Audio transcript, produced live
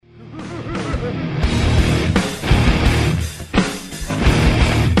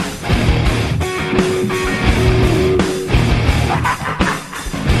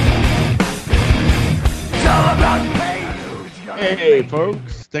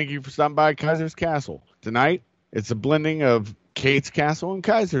folks. Thank you for stopping by Kaiser's Castle. Tonight, it's a blending of Kate's Castle and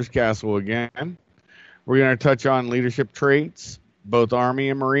Kaiser's Castle again. We're going to touch on leadership traits, both Army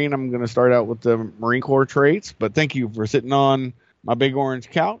and Marine. I'm going to start out with the Marine Corps traits, but thank you for sitting on my big orange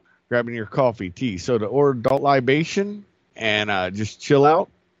couch, grabbing your coffee, tea, soda, or adult libation, and just chill out.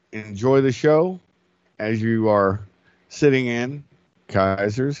 Enjoy the show as you are sitting in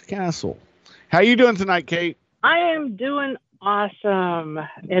Kaiser's Castle. How you doing tonight, Kate? I am doing awesome.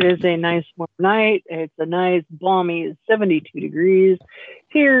 It is a nice warm night. It's a nice balmy 72 degrees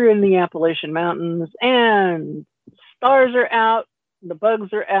here in the Appalachian Mountains, and stars are out, the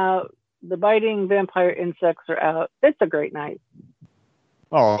bugs are out, the biting vampire insects are out. It's a great night.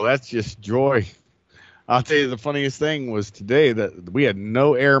 Oh, that's just joy. I'll tell you the funniest thing was today that we had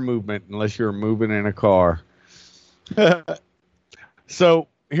no air movement unless you were moving in a car. So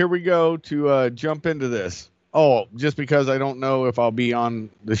here we go to jump into this. Oh, just because I don't know if I'll be on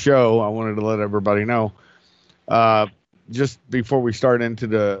the show, I wanted to let everybody know. Just before we start into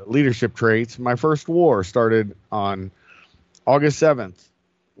the leadership traits, my first war started on August 7th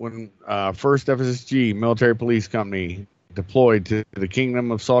when 1st FSG Military Police Company deployed to the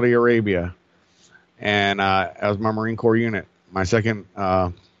Kingdom of Saudi Arabia. And as my Marine Corps unit, my second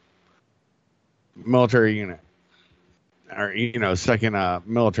military unit, or, second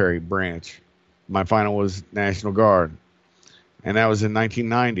military branch. My final was National Guard, and that was in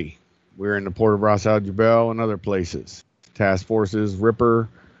 1990. We were in the port of Ras Al Jabal and other places. Task Forces, Ripper,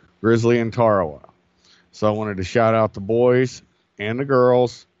 Grizzly, and Tarawa. So I wanted to shout out the boys and the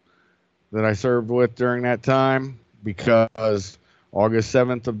girls that I served with during that time, because August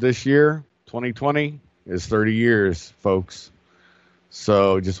 7th of this year, 2020, is 30 years, folks.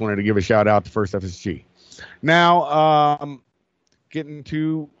 So just wanted to give a shout out to 1st FSG. Now, getting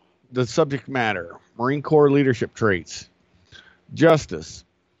to the subject matter, Marine Corps leadership traits. Justice.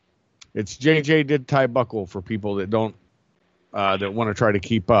 It's JJ did tie buckle for people that don't, that want to try to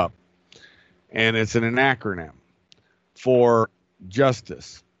keep up. And it's an acronym for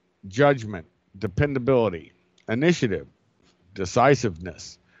justice, judgment, dependability, initiative,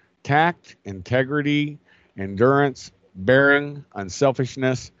 decisiveness, tact, integrity, endurance, bearing,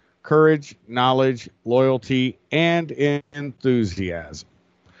 unselfishness, courage, knowledge, loyalty, and enthusiasm.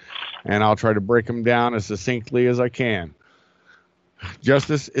 And I'll try to break them down as succinctly as I can.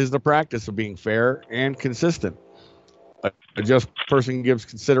 Justice is the practice of being fair and consistent. A just person gives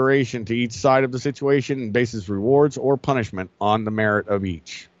consideration to each side of the situation and bases rewards or punishment on the merit of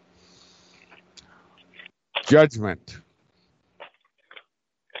each. Judgment.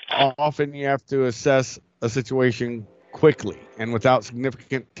 Often you have to assess a situation quickly and without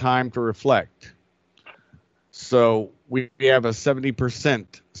significant time to reflect. So we have a 70%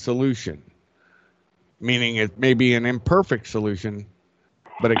 solution, meaning it may be an imperfect solution,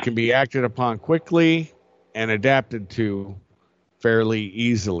 but it can be acted upon quickly and adapted to fairly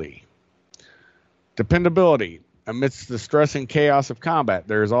easily. Dependability. Amidst the stress and chaos of combat,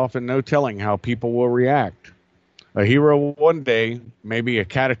 there is often no telling how people will react. A hero one day may be a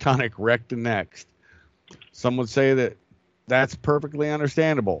catatonic wreck the next. Some would say that that's perfectly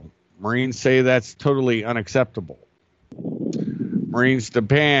understandable. Marines say that's totally unacceptable. Marines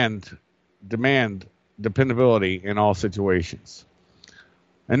demand dependability in all situations.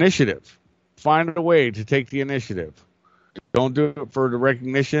 Initiative. Find a way to take the initiative. Don't do it for the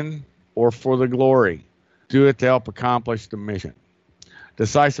recognition or for the glory. Do it to help accomplish the mission.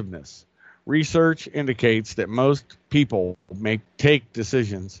 Decisiveness. Research indicates that most people take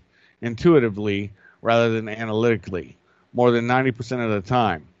decisions intuitively rather than analytically, more than 90% of the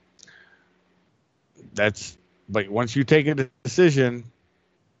time. But once you take a decision,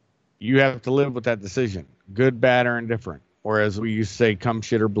 you have to live with that decision, good, bad, or indifferent, or as we used to say, come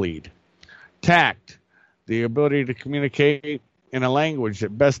shit or bleed. Tact, the ability to communicate in a language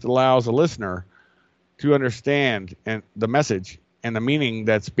that best allows a listener to understand the message and the meaning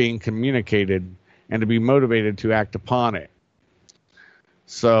that's being communicated and to be motivated to act upon it.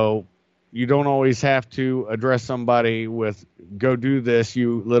 So you don't always have to address somebody with, go do this,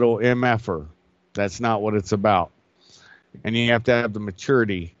 you little MFer. That's not what it's about. And you have to have the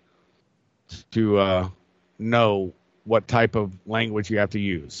maturity to know what type of language you have to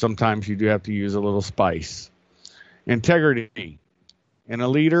use. Sometimes you do have to use a little spice. Integrity in a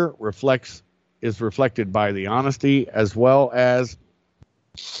leader is reflected by the honesty as well as,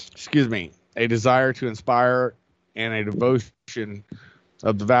 a desire to inspire and a devotion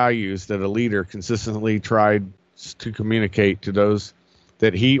of the values that a leader consistently tried to communicate to those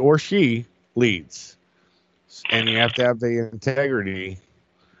that he or she leads. And you have to have the integrity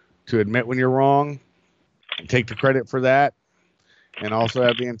to admit when you're wrong and take the credit for that, and also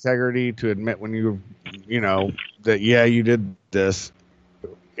have the integrity to admit when that, yeah, you did this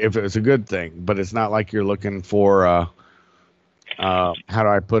if it's a good thing, but it's not like you're looking for, how do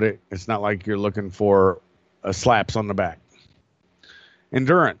I put it? It's not like you're looking for slaps on the back.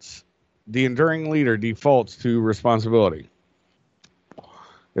 Endurance. The enduring leader defaults to responsibility.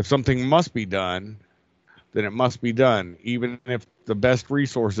 If something must be done, then it must be done, even if the best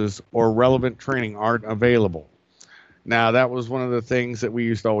resources or relevant training aren't available. Now, that was one of the things that we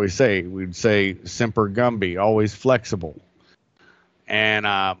used to always say. We'd say semper gumby, always flexible. And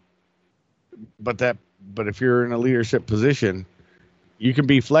but if you're in a leadership position, you can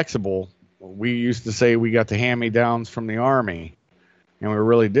be flexible. We used to say we got the hand-me-downs from the Army, and we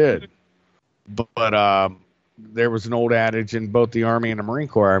really did. But there was an old adage in both the Army and the Marine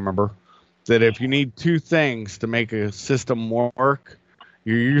Corps, I remember, that if you need two things to make a system work,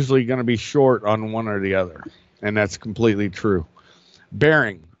 you're usually going to be short on one or the other. And that's completely true.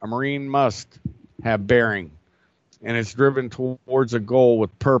 Bearing. A Marine must have bearing. And it's driven towards a goal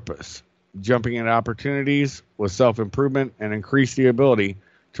with purpose, jumping at opportunities with self-improvement and increase the ability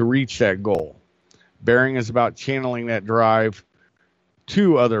to reach that goal. Bearing is about channeling that drive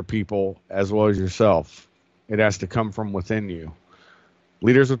to other people as well as yourself. It has to come from within you.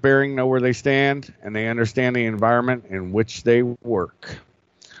 Leaders with bearing know where they stand, and they understand the environment in which they work.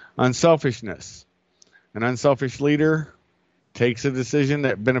 Unselfishness. An unselfish leader takes a decision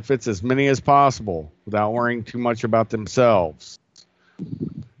that benefits as many as possible without worrying too much about themselves.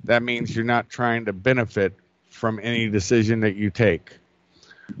 That means you're not trying to benefit from any decision that you take.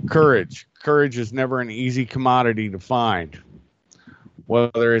 Courage. Courage is never an easy commodity to find.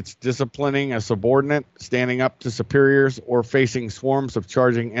 Whether it's disciplining a subordinate, standing up to superiors, or facing swarms of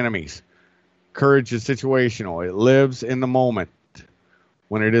charging enemies. Courage is situational. It lives in the moment.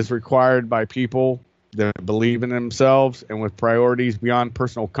 When it is required by people that believe in themselves and with priorities beyond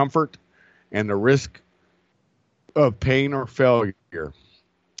personal comfort and the risk of pain or failure.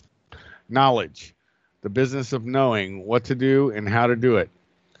 Knowledge. The business of knowing what to do and how to do it.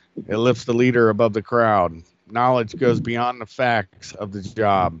 It lifts the leader above the crowd. Knowledge goes beyond the facts of the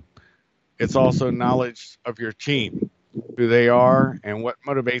job. It's also knowledge of your team, who they are and what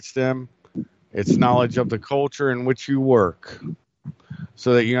motivates them. It's knowledge of the culture in which you work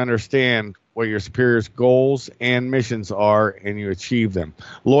so that you understand what your superior's goals and missions are and you achieve them.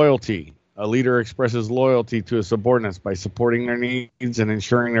 Loyalty. A leader expresses loyalty to his subordinates by supporting their needs and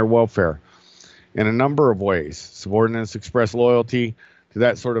ensuring their welfare. In a number of ways, subordinates express loyalty to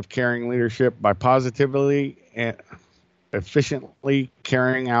that sort of caring leadership by positively and efficiently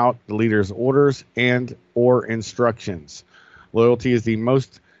carrying out the leader's orders and or instructions. Loyalty is the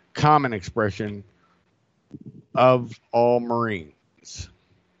most common expression of all Marines,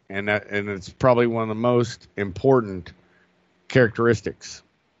 and it's probably one of the most important characteristics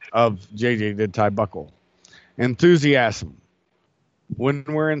of JJ Did Tie Buckle. Enthusiasm. When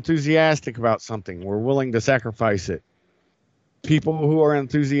we're enthusiastic about something, we're willing to sacrifice it. People who are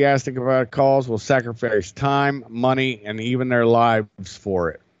enthusiastic about a cause will sacrifice time, money, and even their lives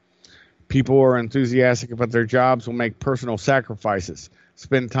for it. People who are enthusiastic about their jobs will make personal sacrifices,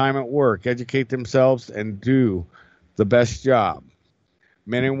 spend time at work, educate themselves, and do the best job.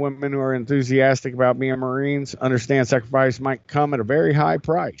 Men and women who are enthusiastic about being Marines understand sacrifice might come at a very high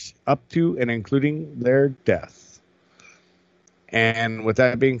price, up to and including their death. And with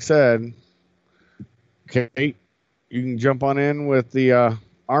that being said, Kate, you can jump on in with the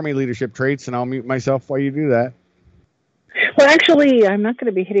Army leadership traits, and I'll mute myself while you do that. Well, actually, I'm not going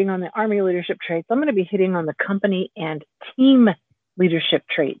to be hitting on the Army leadership traits. I'm going to be hitting on the company and team leadership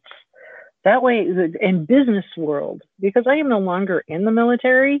traits. That way, in business world, because I am no longer in the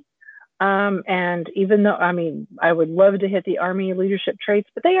military, and even though, I would love to hit the Army leadership traits,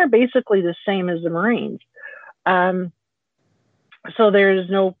 but they are basically the same as the Marines. So there's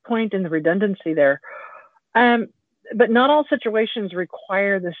no point in the redundancy there. But not all situations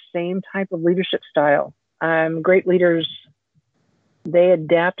require the same type of leadership style. Great leaders, they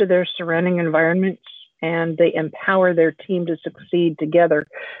adapt to their surrounding environments and they empower their team to succeed together.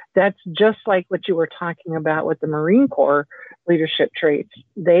 That's just like what you were talking about with the Marine Corps leadership traits.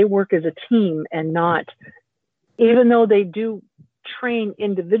 They work as a team and not, even though they do train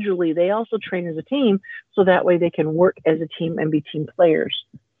individually, they also train as a team so that way they can work as a team and be team players.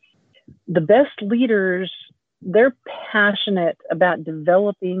 The best leaders, they're passionate about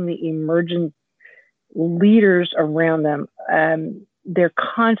developing the emergent leaders around them. They're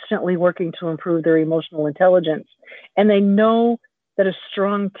constantly working to improve their emotional intelligence. And they know that a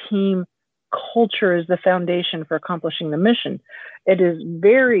strong team culture is the foundation for accomplishing the mission. It is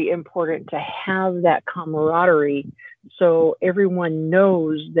very important to have that camaraderie so everyone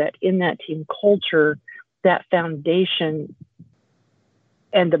knows that in that team culture, that foundation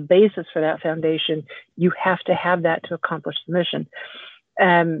and the basis for that foundation, you have to have that to accomplish the mission.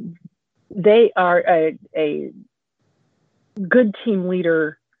 They are a good team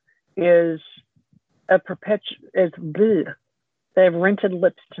leader is a they have rented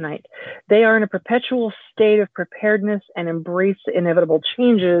lips tonight. They are in a perpetual state of preparedness and embrace the inevitable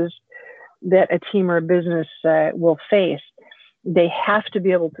changes that a team or a business will face. They have to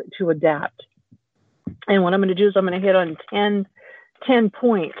be able to adapt. And what I'm going to do is I'm going to hit on 10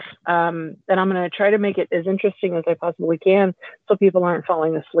 points, and I'm going to try to make it as interesting as I possibly can so people aren't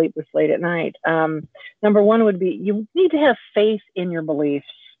falling asleep this late at night. Number one would be you need to have faith in your beliefs.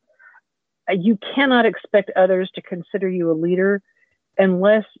 You cannot expect others to consider you a leader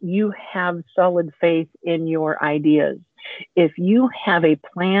unless you have solid faith in your ideas. If you have a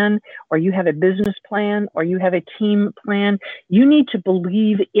plan or you have a business plan or you have a team plan, you need to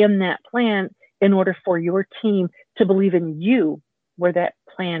believe in that plan in order for your team to believe in you where that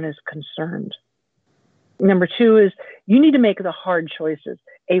plan is concerned. Number two is you need to make the hard choices.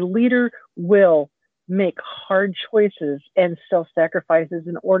 A leader will make hard choices and self-sacrifices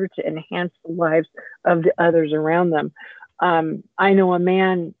in order to enhance the lives of the others around them. I know a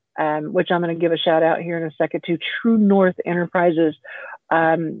man, which I'm going to give a shout out here in a second to True North Enterprises.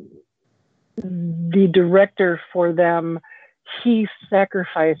 The director for them, he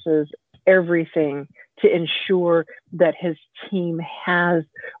sacrifices everything to ensure that his team has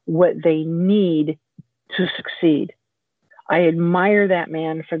what they need to succeed. I admire that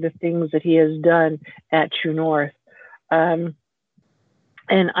man for the things that he has done at True North. And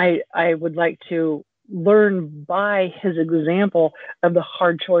I would like to learn by his example of the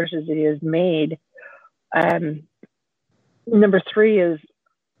hard choices that he has made. Number three is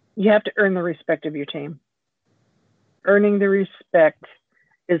you have to earn the respect of your team. Earning the respect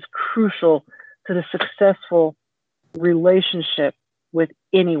is crucial to the successful relationship with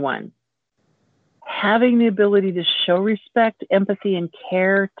anyone. Having the ability to show respect, empathy, and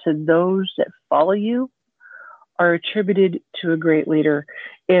care to those that follow you are attributed to a great leader.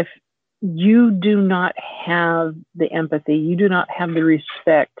 If you do not have the empathy, you do not have the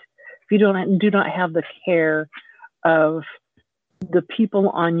respect, if you do not have the care of the people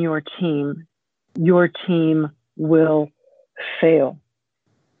on your team will fail.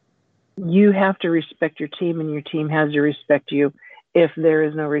 You have to respect your team, and your team has to respect you. If there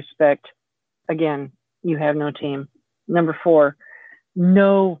is no respect, again, you have no team. Number four,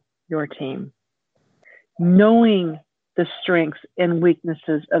 know your team. Knowing the strengths and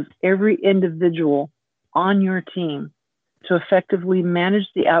weaknesses of every individual on your team to effectively manage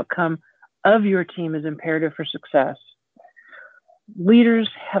the outcome of your team is imperative for success. Leaders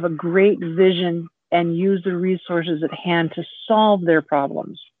have a great vision and use the resources at hand to solve their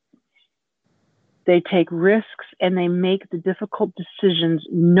problems. They take risks and they make the difficult decisions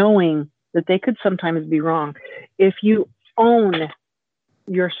knowing that they could sometimes be wrong. If you own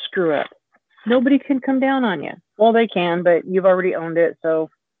your screw up, nobody can come down on you. Well, they can, but you've already owned it. So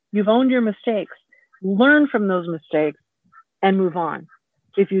you've owned your mistakes. Learn from those mistakes and move on.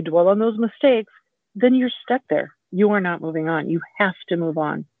 If you dwell on those mistakes, then you're stuck there. You are not moving on. You have to move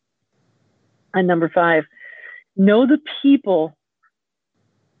on. And number five, know that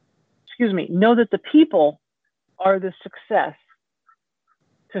the people are the success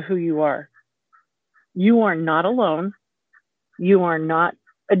to who you are. You are not alone. You are not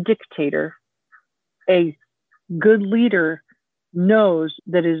a dictator. A good leader knows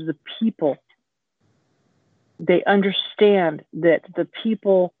that it is the people. They understand that the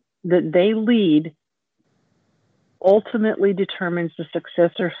people that they lead ultimately determines the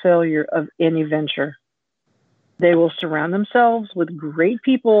success or failure of any venture. They will surround themselves with great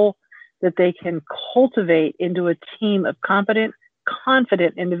people that they can cultivate into a team of competent,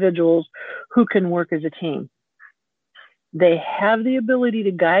 confident individuals who can work as a team. They have the ability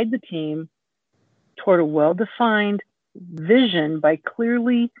to guide the team toward a well-defined vision by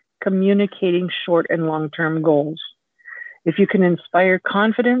clearly communicating short and long-term goals. If you can inspire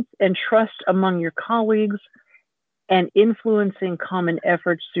confidence and trust among your colleagues and influencing common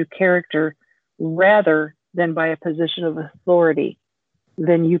efforts through character rather than by a position of authority,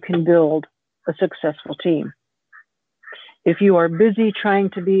 then you can build a successful team. If you are busy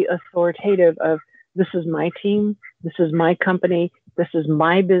trying to be authoritative of this is my team, this is my company, this is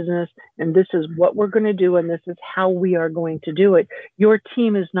my business, and this is what we're going to do, and this is how we are going to do it, your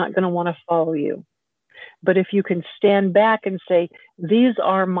team is not going to want to follow you. But if you can stand back and say, these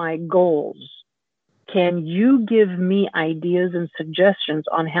are my goals, can you give me ideas and suggestions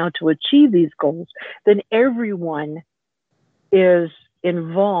on how to achieve these goals? Then everyone is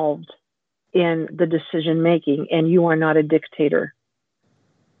involved in the decision making, and you are not a dictator.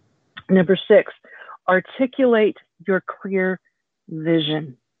 Number 6, articulate your clear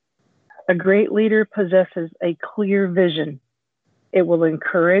vision. A great leader possesses a clear vision. It will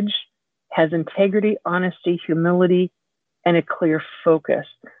encourage, has integrity, honesty, humility, and a clear focus.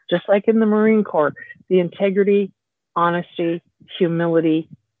 Just like in the Marine Corps, the integrity, honesty, humility,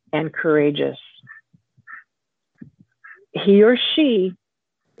 and courageous. He or she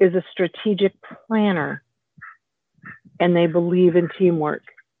is a strategic planner, and they believe in teamwork.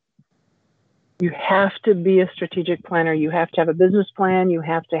 You have to be a strategic planner. You have to have a business plan. You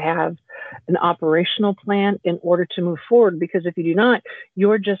have to have an operational plan in order to move forward, because if you do not,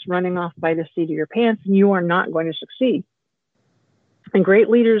 you're just running off by the seat of your pants and you are not going to succeed. And great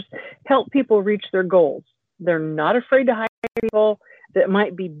leaders help people reach their goals. They're not afraid to hire people that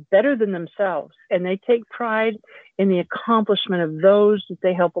might be better than themselves, and they take pride in the accomplishment of those that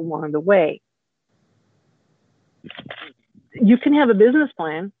they help along the way. You can have a business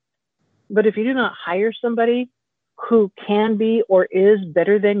plan, but if you do not hire somebody who can be or is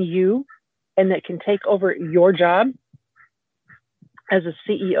better than you and that can take over your job as a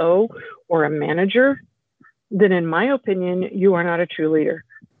CEO or a manager, then in my opinion, you are not a true leader.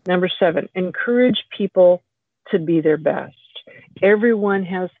 Number 7, encourage people to be their best. Everyone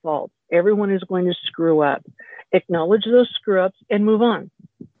has faults. Everyone is going to screw up. Acknowledge those screw ups and move on.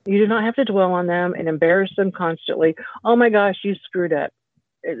 You do not have to dwell on them and embarrass them constantly. Oh my gosh, you screwed up.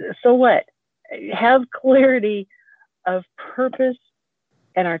 So what? Have clarity of purpose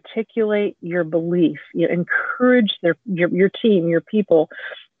and articulate your belief. You encourage your team, your people,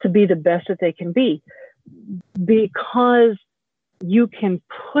 to be the best that they can be, because you can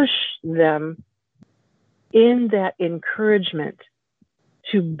push them in that encouragement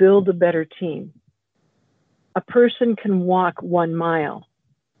to build a better team. A person can walk 1 mile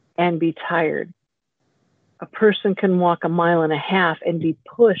and be tired. A person can walk 1.5 miles and be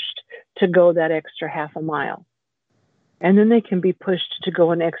pushed to go that extra half a mile. And then they can be pushed to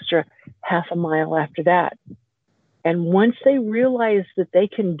go an extra half a mile after that. And once they realize that they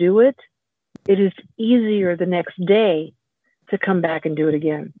can do it, it is easier the next day to come back and do it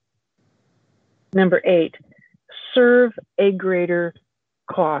again. Number 8, serve a greater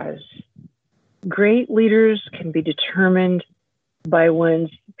cause. Great leaders can be determined by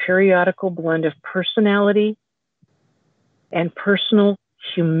one's periodical blend of personality and personal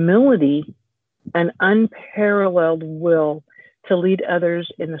humility and unparalleled will to lead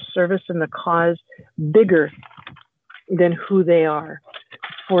others in the service and the cause bigger than who they are.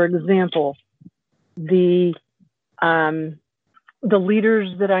 For example, the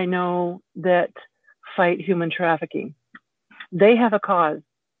leaders that I know that fight human trafficking, they have a cause.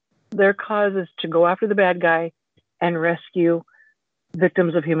 Their cause is to go after the bad guy and rescue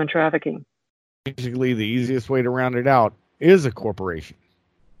victims of human trafficking. Basically, the easiest way to round it out is a corporation,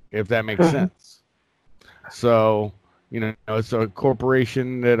 if that makes sense. So, it's a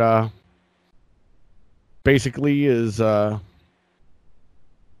corporation that basically is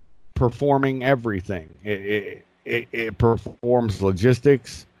performing everything. It performs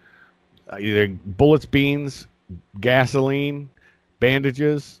logistics, either bullets, beans, gasoline,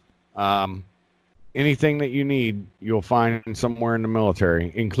 bandages, anything that you need, you'll find somewhere in the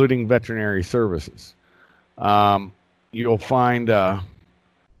military, including veterinary services. You'll find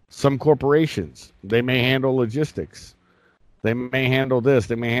some corporations, they may handle logistics. They may handle this,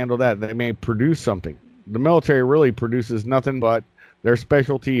 they may handle that, they may produce something. The military really produces nothing, but their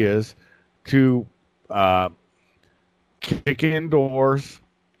specialty is to kick in doors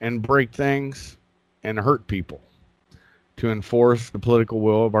and break things and hurt people to enforce the political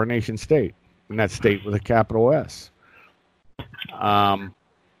will of our nation state, and that state with a capital S.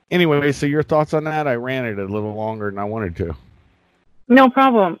 Anyway, so your thoughts on that? I ran it a little longer than I wanted to. No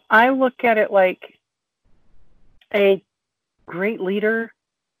problem. I look at it like a great leader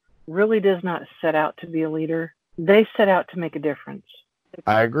really does not set out to be a leader. They set out to make a difference.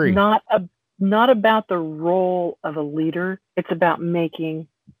 I agree. Not about the role of a leader. It's about making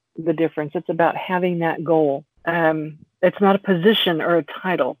the difference. It's about having that goal. It's not a position or a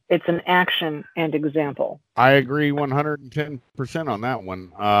title. It's an action and example. I agree 110% on that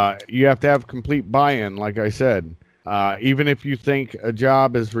one. You have to have complete buy-in, like I said. Even if you think a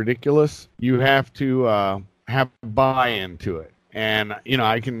job is ridiculous, you have to have buy-in to it. And,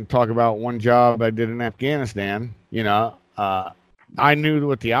 I can talk about one job I did in Afghanistan. I knew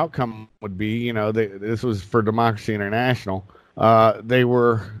what the outcome would be. You know, this was for Democracy International.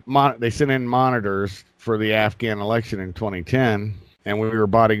 They sent in monitors for the Afghan election in 2010, and we were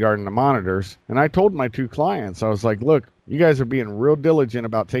bodyguarding the monitors. And I told my two clients, I was like, look, you guys are being real diligent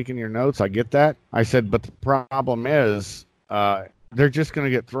about taking your notes. I get that. I said, but the problem is, they're just going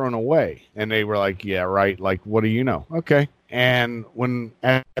to get thrown away. And they were like, yeah, right. Like, what do you know? Okay. And when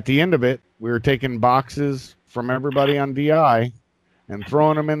at the end of it, we were taking boxes from everybody on DI and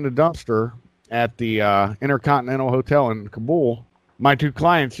throwing them in the dumpster at the Intercontinental Hotel in Kabul. My two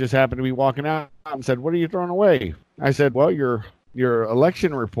clients just happened to be walking out and said, what are you throwing away? I said, well, your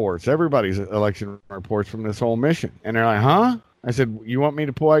election reports, everybody's election reports from this whole mission. And they're like, huh? I said, you want me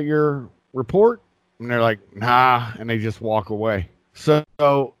to pull out your report? And they're like, nah. And they just walk away. So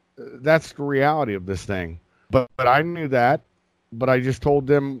that's the reality of this thing. But I knew that. But I just told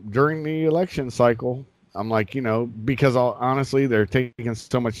them during the election cycle, I'm like, you know, because honestly, they're taking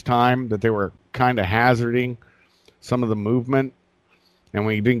so much time that they were kind of hazarding some of the movement. And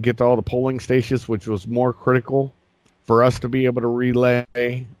we didn't get to all the polling stations, which was more critical for us to be able to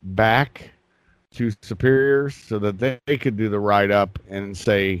relay back to superiors so that they could do the write-up and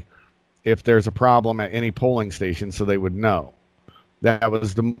say if there's a problem at any polling station so they would know. That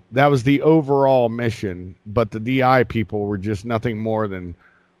was the overall mission, but the DI people were just nothing more than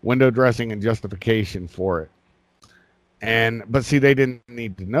window dressing and justification for it. But see, they didn't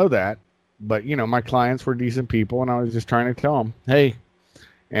need to know that. But, you know, my clients were decent people, and I was just trying to tell them, hey.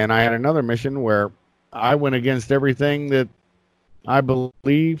 And I had another mission where I went against everything that I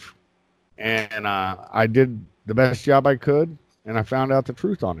believe, and I did the best job I could, and I found out the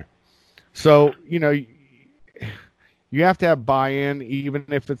truth on it. So, you know, you have to have buy-in, even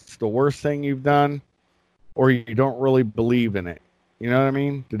if it's the worst thing you've done, or you don't really believe in it. You know what I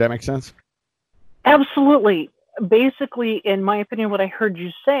mean? Did that make sense? Absolutely. Basically, in my opinion, what I heard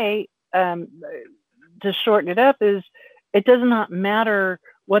you say, to shorten it up, is it does not matter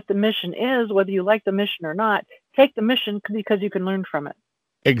what the mission is, whether you like the mission or not. Take the mission because you can learn from it.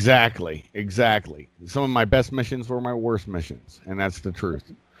 Exactly. Some of my best missions were my worst missions, and that's the truth.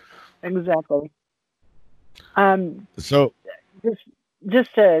 Exactly. So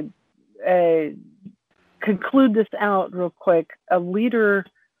just to conclude this out real quick, a leader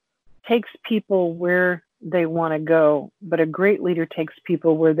takes people where they want to go, but a great leader takes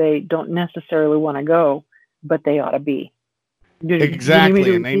people where they don't necessarily want to go, but they ought to be.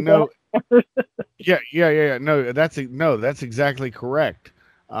 Exactly, and they know. Yeah. No, that's exactly correct.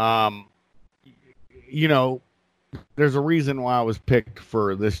 You know, there's a reason why I was picked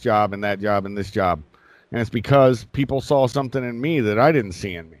for this job and that job and this job. And it's because people saw something in me that I didn't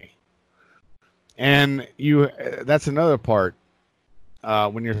see in me. And that's another part.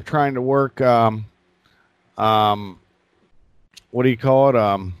 When you're trying to work, what do you call it?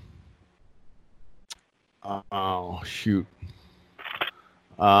 Oh, shoot.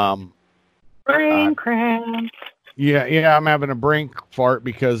 Brain cramp. Yeah, I'm having a brain fart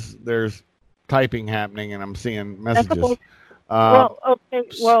because there's typing happening and I'm seeing messages. Okay. Okay.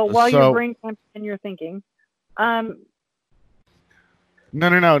 Well, while you're brain cramp and you're thinking, No.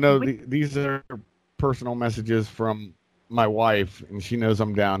 These are personal messages from my wife, and she knows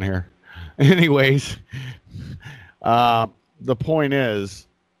I'm down here. Anyways, the point is,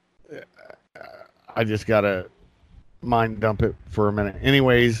 I just gotta mind dump it for a minute.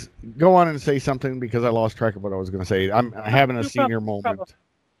 Anyways, go on and say something because I lost track of what I was going to say. I'm having a senior moment.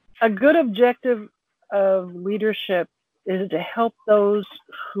 A good objective of leadership is to help those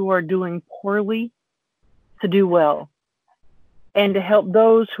who are doing poorly to do well, and to help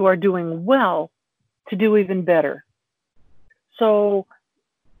those who are doing well to do even better. So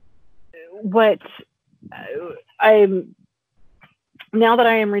now that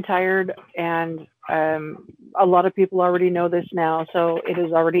I am retired, and a lot of people already know this now, so it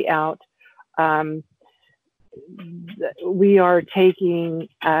is already out. We are taking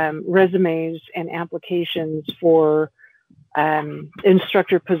resumes and applications for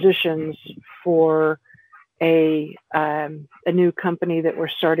instructor positions for a new company that we're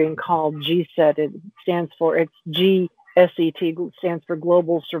starting called GSET. It's GSET, stands for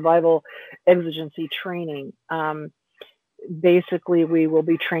Global Survival Exigency Training. Basically, we will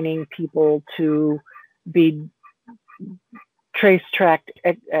be training people to be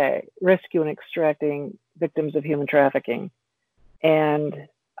rescue and extracting victims of human trafficking. And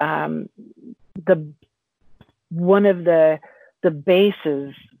one of the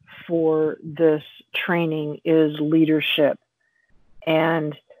bases for this training is leadership,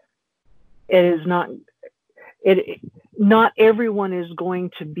 and not everyone is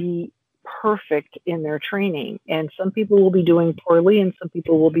going to be perfect in their training, and some people will be doing poorly and some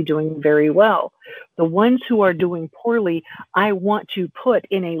people will be doing very well. The ones who are doing poorly, I want to put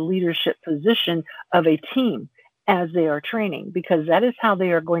in a leadership position of a team as they are training, because that is how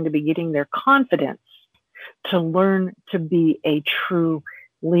they are going to be getting their confidence to learn to be a true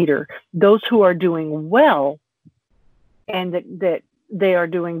leader. Those who are doing well and that they are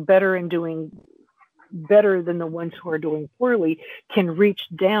doing better and doing better than the ones who are doing poorly can reach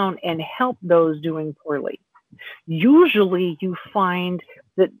down and help those doing poorly. Usually you find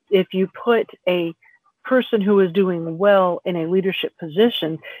that if you put a person who is doing well in a leadership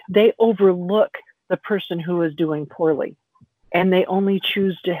position, they overlook the person who is doing poorly, and they only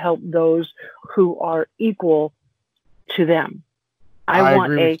choose to help those who are equal to them. I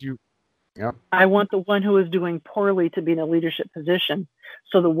agree with you. Yep. I want the one who is doing poorly to be in a leadership position,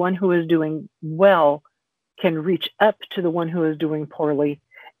 so the one who is doing well can reach up to the one who is doing poorly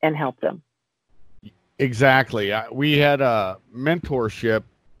and help them. Exactly. We had a mentorship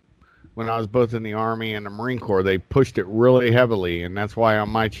when I was both in the Army and the Marine Corps. They pushed it really heavily, and that's why on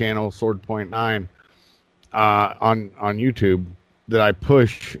my channel, Sword.9, on YouTube, that I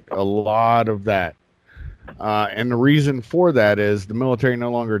push a lot of that. And the reason for that is the military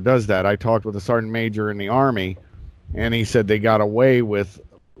no longer does that. I talked with a sergeant major in the Army, and he said they got away with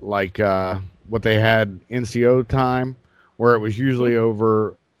like what they had NCO time, where it was usually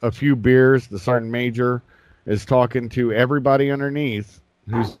over a few beers. The sergeant major is talking to everybody underneath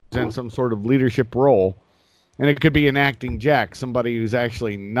who's in some sort of leadership role. And it could be an acting jack, somebody who's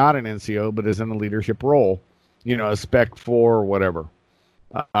actually not an NCO, but is in a leadership role, you know, a Spec 4 or whatever.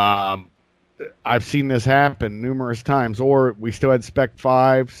 I've seen this happen numerous times, or we still had Spec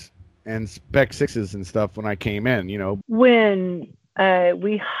 5s and Spec 6s and stuff when I came in, you know. When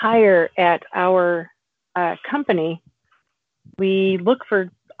we hire at our company, I look for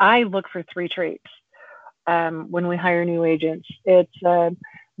 3 traits when we hire new agents. It's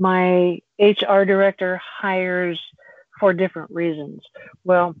my HR director hires for different reasons.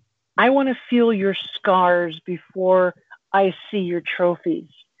 Well, I want to feel your scars before I see your trophies.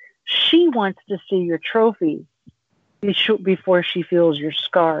 She wants to see your trophies before she feels your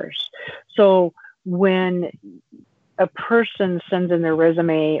scars. So when a person sends in their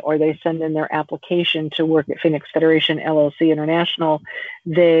resume or they send in their application to work at Phoenix Federation LLC International,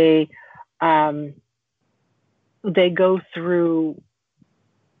 they go through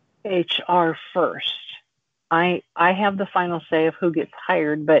HR first. I have the final say of who gets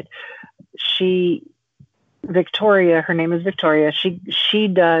hired, but Victoria, her name is Victoria, she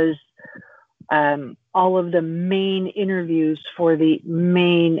does all of the main interviews for the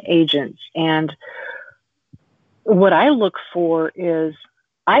main agents. And what I look for is,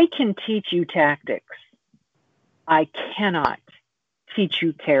 I can teach you tactics. I cannot teach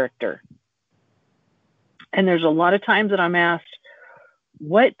you character. And there's a lot of times that I'm asked,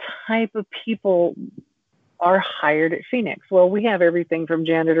 what type of people are hired at Phoenix? Well, we have everything from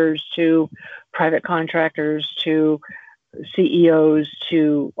janitors to private contractors to CEOs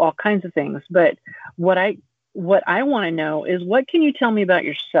to all kinds of things. But what I want to know is, what can you tell me about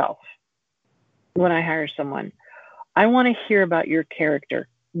yourself when I hire someone? I want to hear about your character.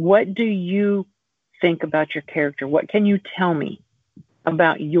 What do you think about your character? What can you tell me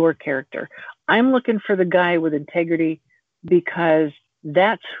about your character? I'm looking for the guy with integrity, because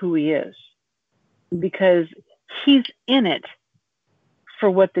that's who he is. Because he's in it for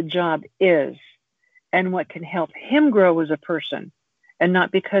what the job is and what can help him grow as a person, and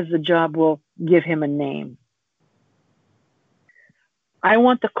not because the job will give him a name. I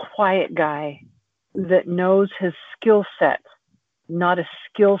want the quiet guy that knows his skill set, not a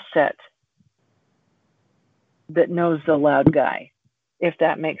skill set that knows the loud guy, if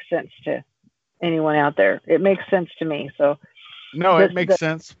that makes sense to anyone out there. It makes sense to me. So no, it makes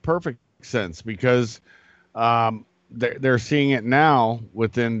sense. Perfect sense, because they're seeing it now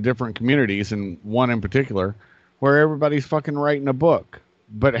within different communities, and one in particular, where everybody's fucking writing a book.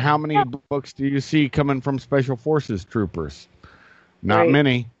 But how many books do you see coming from Special Forces troopers? Not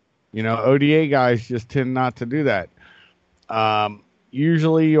many. You know, ODA guys just tend not to do that.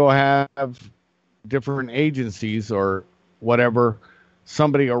 Usually you'll have different agencies or whatever,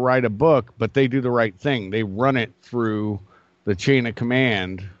 somebody will write a book, but they do the right thing. They run it through the chain of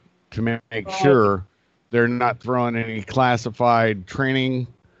command to make sure they're not throwing any classified training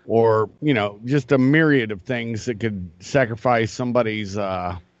or, you know, just a myriad of things that could sacrifice somebody's,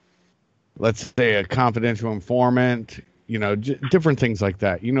 let's say, a confidential informant, you know, different things like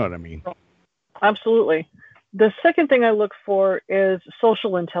that. You know what I mean? Absolutely. The second thing I look for is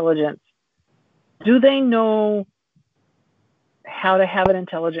social intelligence. Do they know how to have an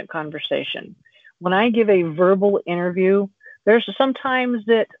intelligent conversation. When I give a verbal interview, there's sometimes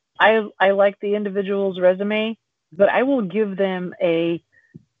that I like the individual's resume, but I will give them a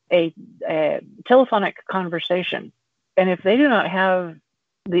telephonic conversation. And if they do not have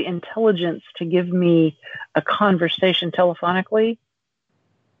the intelligence to give me a conversation telephonically,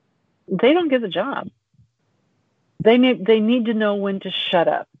 they don't get the job. They need to know when to shut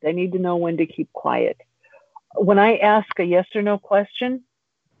up. They need to know when to keep quiet. When I ask a yes or no question,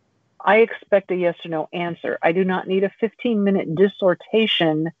 I expect a yes or no answer. I do not need a 15-minute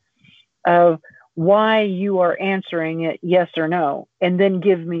dissertation of why you are answering it yes or no, and then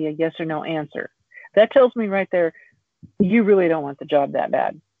give me a yes or no answer. That tells me right there, you really don't want the job that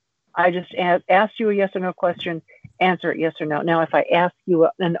bad. I just asked you a yes or no question, answer it yes or no. Now, if I ask you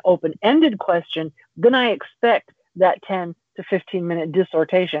an open-ended question, then I expect that 10 to 15-minute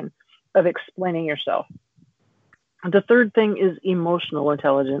dissertation of explaining yourself. The third thing is emotional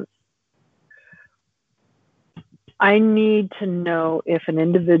intelligence. I need to know if an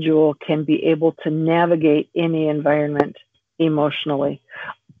individual can be able to navigate any environment emotionally.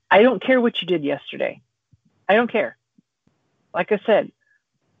 I don't care what you did yesterday. I don't care. Like I said,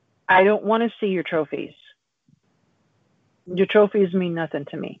 I don't want to see your trophies. Your trophies mean nothing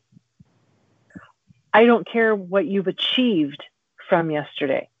to me. I don't care what you've achieved from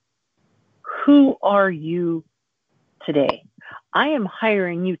yesterday. Who are you today? I am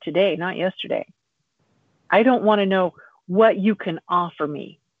hiring you today, not yesterday. I don't want to know what you can offer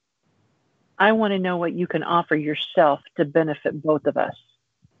me. I want to know what you can offer yourself to benefit both of us.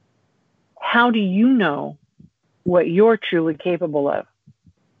 How do you know what you're truly capable of?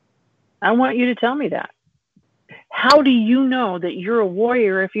 I want you to tell me that. How do you know that you're a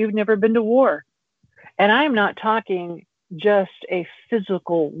warrior if you've never been to war? And I'm not talking just a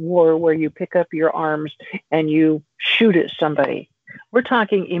physical war where you pick up your arms and you shoot at somebody. We're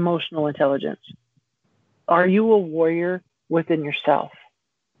talking emotional intelligence. Are you a warrior within yourself?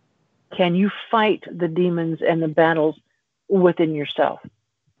 Can you fight the demons and the battles within yourself?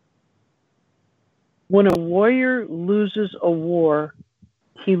 When a warrior loses a war,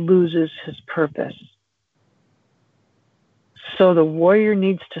 he loses his purpose. So the warrior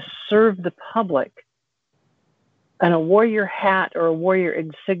needs to serve the public. And a warrior hat or a warrior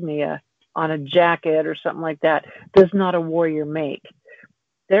insignia on a jacket or something like that does not a warrior make.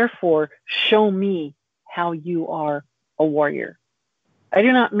 Therefore, show me how you are a warrior. I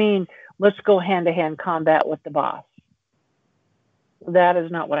do not mean let's go hand-to-hand combat with the boss. That is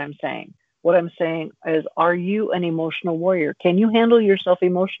not what I'm saying. What I'm saying is, are you an emotional warrior? Can you handle yourself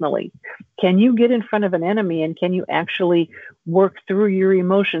emotionally? Can you get in front of an enemy and can you actually work through your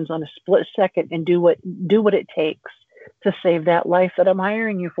emotions on a split second and do what it takes to save that life that I'm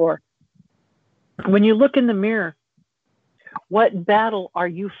hiring you for? When you look in the mirror, what battle are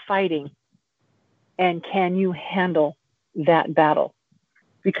you fighting? And can you handle that battle?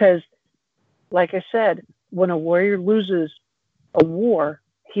 Because, like I said, when a warrior loses a war,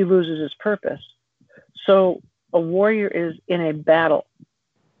 he loses his purpose. So a warrior is in a battle.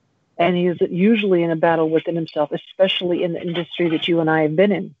 And he is usually in a battle within himself, especially in the industry that you and I have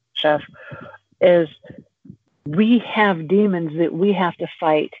been in, Chef, is we have demons that we have to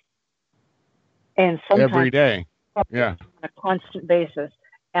fight. And sometimes every day. Yeah. On a constant basis.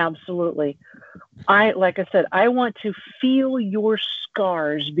 Absolutely. Like I said, I want to feel your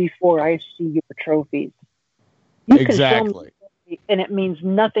scars before I see your trophies. You exactly. And it means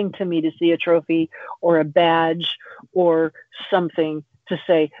nothing to me to see a trophy or a badge or something to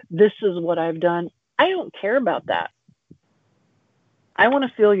say, this is what I've done. I don't care about that. I want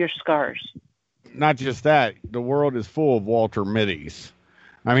to feel your scars. Not just that, the world is full of Walter Mitty's.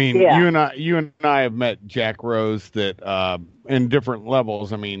 I mean, you and I have met Jack Rose that in different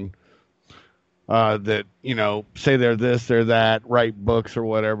levels. I mean, that, you know, say they're this, they're that, write books or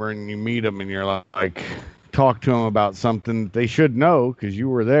whatever, and you meet them and you're like, talk to them about something they should know because you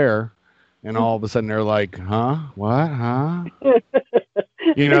were there, and all of a sudden they're like, huh? What? Huh?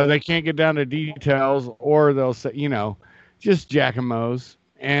 You know, they can't get down to details, or they'll say, you know, just jackamos.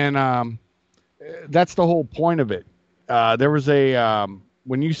 And that's the whole point of it. There was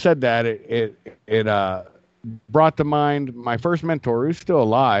when you said that, it brought to mind my first mentor, who's still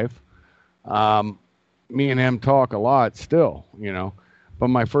alive. Me and him talk a lot still, you know. But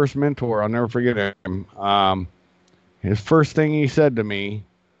my first mentor, I'll never forget him. His first thing he said to me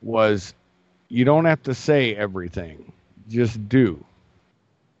was, you don't have to say everything, just do.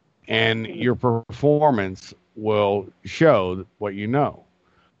 And your performance will show what you know.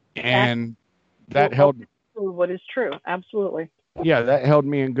 And that held what is true. Absolutely. Yeah, that held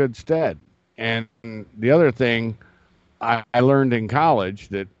me in good stead. And the other thing I learned in college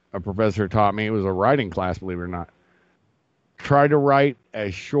that a professor taught me, it was a writing class, believe it or not. Try to write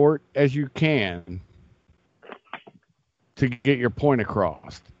as short as you can to get your point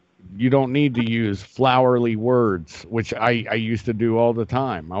across. You don't need to use flowery words, which I used to do all the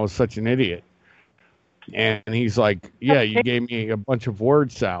time. I was such an idiot. And he's like, yeah, you gave me a bunch of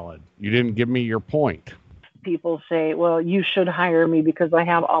word salad. You didn't give me your point. People say, well, you should hire me because I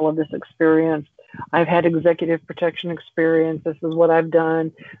have all of this experience. I've had executive protection experience. This is what I've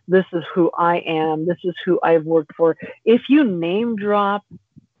done. This is who I am. This is who I've worked for. If you name drop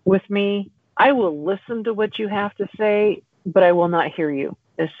with me, I will listen to what you have to say, but I will not hear you.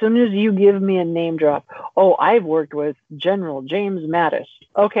 As soon as you give me a name drop, oh, I've worked with General James Mattis.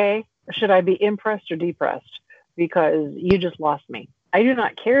 Okay, should I be impressed or depressed? Because you just lost me. I do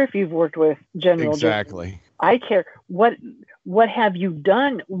not care if you've worked with General Exactly. James. I care what have you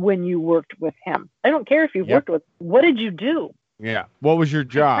done when you worked with him. I don't care if you've worked with. What did you do? Yeah. What was your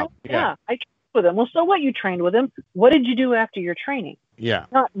job? I trained with him. Well, so what? You trained with him. What did you do after your training? Yeah.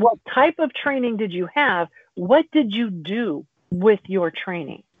 Not what type of training did you have? What did you do with your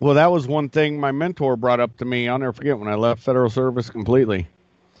training? Well, that was one thing my mentor brought up to me. I'll never forget when I left federal service completely.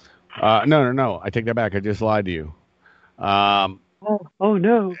 No. I take that back. I just lied to you. Oh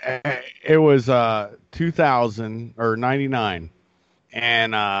no. It was 2000 or 99.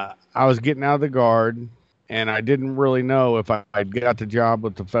 And I was getting out of the guard, and I didn't really know if I'd got the job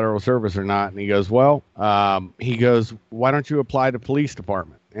with the federal service or not. And he goes, well, why don't you apply to police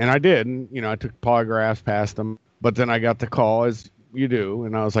department? And I did. And, I took polygraphs, passed them. But then I got the call, as you do.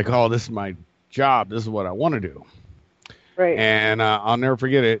 And I was like, oh, this is my job. This is what I want to do. Right. And I'll never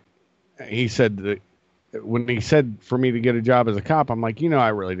forget it. He said that when he said for me to get a job as a cop, I'm like, I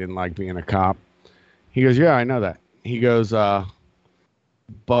really didn't like being a cop. He goes, yeah, I know that. He goes, so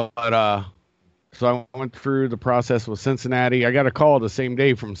I went through the process with Cincinnati. I got a call the same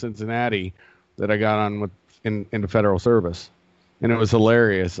day from Cincinnati that I got on with in the federal service, and it was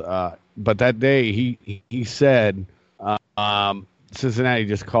hilarious. But that day he said, Cincinnati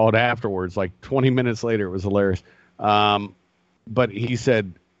just called afterwards, like 20 minutes later. It was hilarious. But he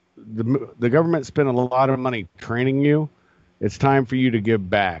said, the government spent a lot of money training you. It's time for you to give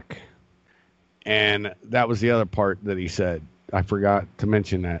back. And that was the other part that he said. I forgot to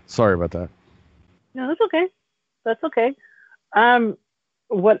mention that. Sorry about that. No, that's okay. That's okay.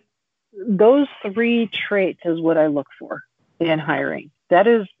 What those three traits is what I look for in hiring. That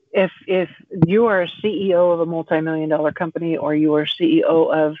is, if you are a CEO of a multi-million-dollar company, or you are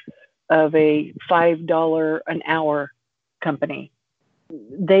CEO of a $5 an hour company,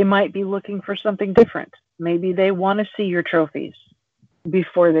 they might be looking for something different. Maybe they want to see your trophies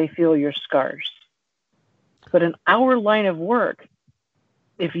before they feel your scars. But in our line of work,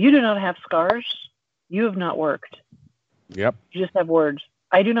 if you do not have scars, you have not worked. Yep. You just have words.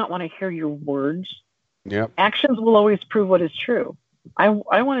 I do not want to hear your words. Yep. Actions will always prove what is true. I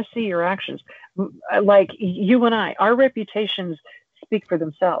want to see your actions. Like you and I, our reputations speak for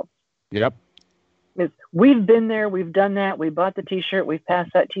themselves. Yep. We've been there. We've done that. We bought the T-shirt. We've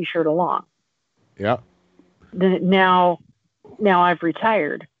passed that T-shirt along. Yep. Now I've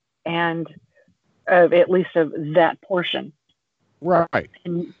retired, and at least of that portion. Right.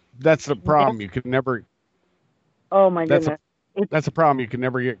 And that's the problem. You can never. Oh my goodness. That's a problem. You can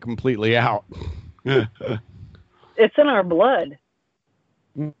never get completely out. It's in our blood.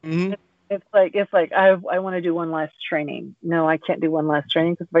 Mm-hmm. It's like I want to do one last training. No, I can't do one last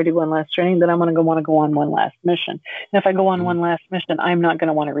training, because if I do one last training, then I'm going to want to go on one last mission. And if I go on one last mission, I'm not going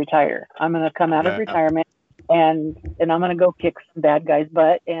to want to retire. I'm going to come out of retirement and I'm going to go kick some bad guys'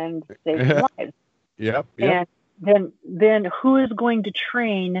 butt and save some lives. Yep. And then who is going to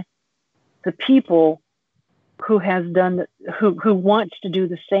train the people who wants to do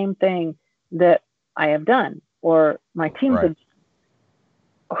the same thing that I have done, or my team did?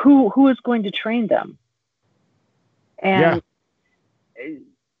 Who is going to train them? And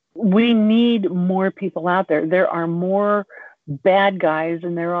we need more people out there. There are more bad guys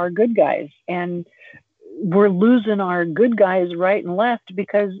than there are good guys. And we're losing our good guys right and left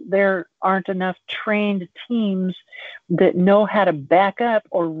because there aren't enough trained teams that know how to back up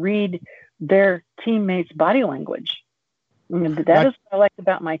or read their teammates' body language. That is what I liked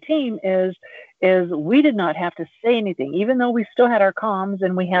about my team is we did not have to say anything, even though we still had our comms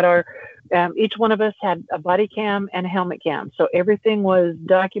and we had our, each one of us had a body cam and a helmet cam. So everything was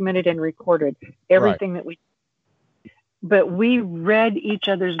documented and recorded, everything that but we read each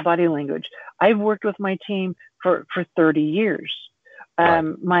other's body language. I've worked with my team for 30 years.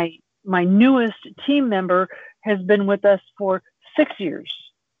 My newest team member has been with us for 6 years.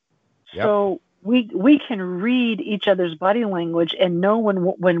 Yep. So we can read each other's body language and know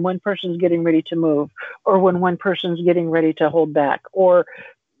when one person's getting ready to move, or when one person's getting ready to hold back, or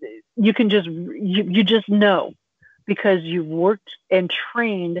you can just you just know, because you've worked and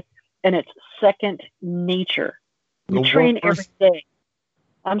trained, and it's second nature. You train every day.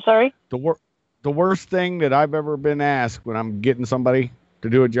 I'm sorry? The worst thing that I've ever been asked when I'm getting somebody to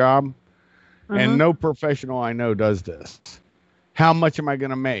do a job, and no professional I know does this: how much am I going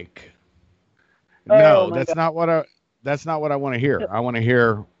to make? No, that's not what I want to hear. I want to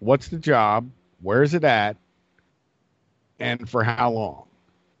hear, what's the job, where is it at, and for how long.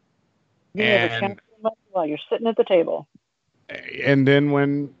 You never count your money while you're sitting at the table. And then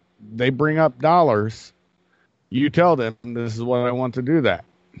when they bring up dollars, you tell them, this is what I want to do that.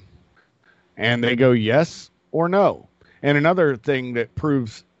 And they go yes or no. And another thing that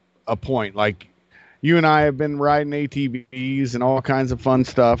proves a point, like you and I have been riding ATVs and all kinds of fun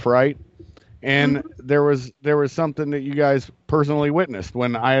stuff, right? And there was something that you guys personally witnessed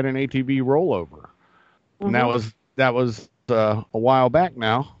when I had an ATV rollover. And that was a while back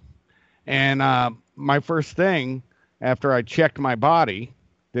now. And my first thing after I checked my body,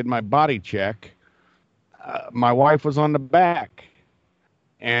 did my body check, my wife was on the back.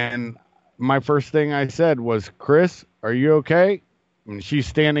 And my first thing I said was, Chris, are you okay? And she's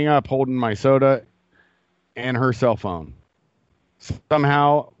standing up holding my soda and her cell phone.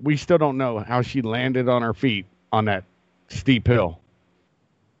 Somehow, we still don't know how she landed on her feet on that steep hill.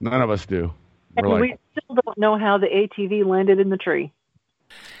 None of us do. We still don't know how the ATV landed in the tree.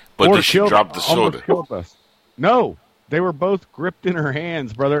 But did she drop the soda? No, they were both gripped in her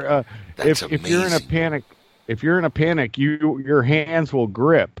hands, brother. If you're in a panic, your hands will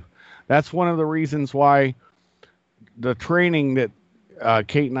grip. That's one of the reasons why the training that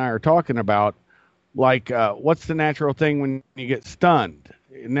Kate and I are talking about, like what's the natural thing when you get stunned?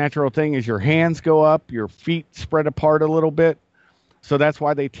 Natural thing is your hands go up, your feet spread apart a little bit. So that's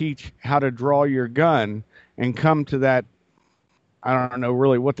why they teach how to draw your gun and come to that. I don't know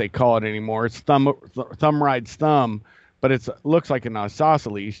really what they call it anymore. It's thumb ride's thumb, but it looks like an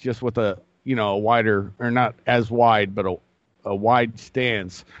isosceles, just with a wider, or not as wide, but a wide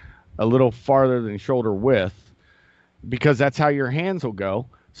stance, a little farther than shoulder width, because that's how your hands will go.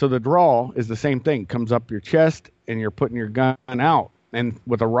 So the draw is the same thing, comes up your chest and you're putting your gun out. And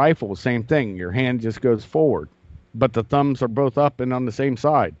with a rifle, same thing. Your hand just goes forward, but the thumbs are both up and on the same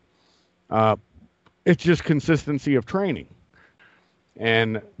side. It's just consistency of training.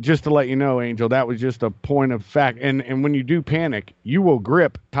 And just to let you know, Angel, that was just a point of fact. And when you do panic, you will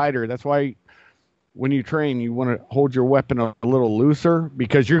grip tighter. That's why when you train, you want to hold your weapon a little looser,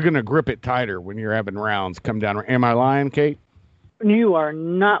 because you're going to grip it tighter when you're having rounds come down. Am I lying, Kate? You are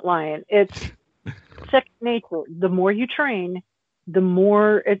not lying. It's second nature. The more you train, the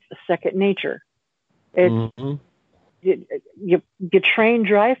more it's second nature. It's you train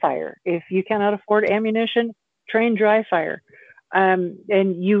dry fire. If you cannot afford ammunition, train dry fire. And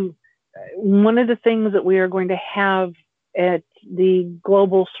one of the things that we are going to have at the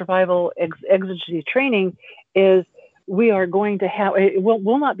Global Survival Exigency Training is we are going to have, it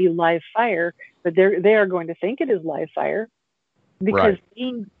will not be live fire, but they are going to think it is live fire, because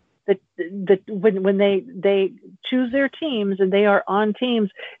being when they choose their teams and they are on teams,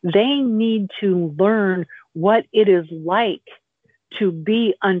 they need to learn what it is like to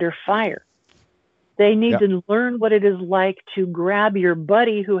be under fire. They need to learn what it is like to grab your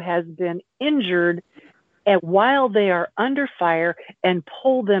buddy who has been injured while they are under fire and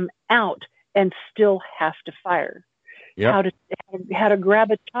pull them out and still have to fire. How to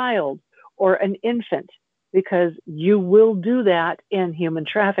grab a child or an infant, because you will do that in human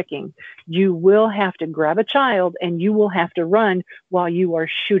trafficking. You will have to grab a child and you will have to run while you are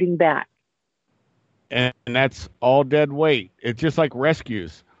shooting back. And that's all dead weight. It's just like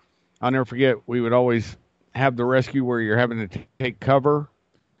rescues. I'll never forget, we would always have the rescue where you're having to take cover.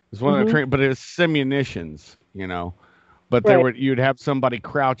 It's one of the train, but it's simunitions, But you'd have somebody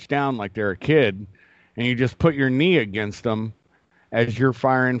crouch down like they're a kid, and you just put your knee against them as you're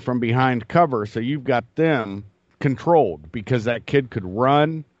firing from behind cover. So you've got them controlled, because that kid could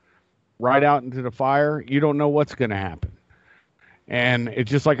run right out into the fire. You don't know what's going to happen. And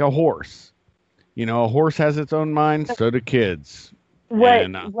it's just like a horse. A horse has its own mind, so do kids.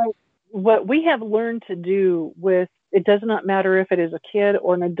 What we have learned to do with, it does not matter if it is a kid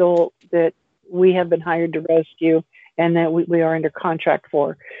or an adult that we have been hired to rescue and that we are under contract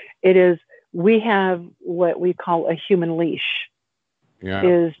for. It is, we have what we call a human leash.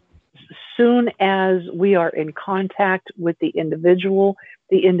 Is soon as we are in contact with the individual,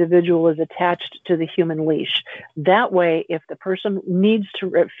 the individual is attached to the human leash. That way, if the person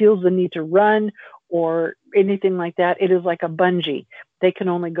feels the need to run or anything like that, it is like a bungee. They can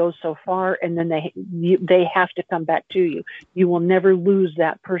only go so far, and then they have to come back to you. You will never lose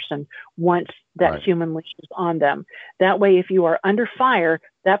that person once that human leash is on them. That way, if you are under fire,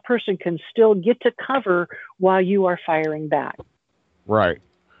 that person can still get to cover while you are firing back. Right.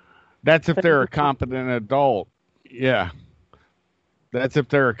 That's if they're a competent adult. Yeah. That's if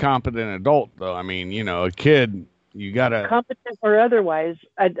they're a competent adult, though. I mean, a kid, you got to... Competent or otherwise,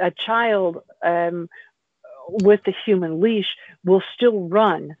 a child with the human leash will still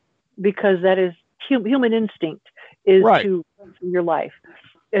run, because that is human instinct, is to run for your life.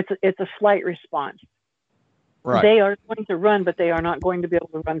 It's a flight response. Right. They are going to run, but they are not going to be able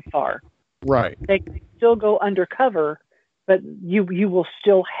to run far. Right. They can still go undercover, but you will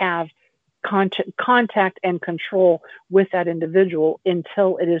still have contact and control with that individual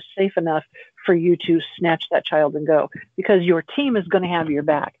until it is safe enough for you to snatch that child and go, because your team is going to have your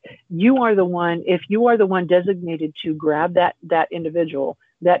back. You are the one, if you are the one designated to grab that individual,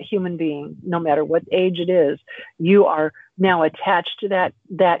 that human being, no matter what age it is, you are now attached to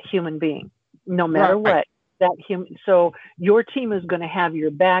that human being, no matter what. So your team is going to have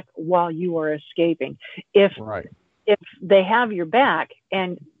your back while you are escaping. If they have your back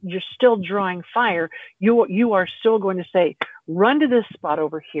and you're still drawing fire, you are still going to say, run to this spot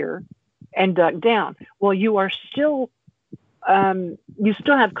over here and duck down. Well, you are still, you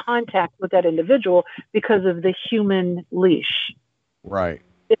still have contact with that individual because of the human leash. Right.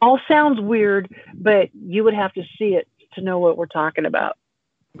 It all sounds weird, but you would have to see it to know what we're talking about.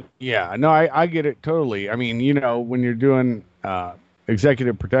 Yeah, no, I get it totally. I mean, when you're doing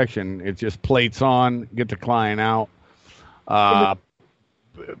executive protection, it's just plates on, get the client out. And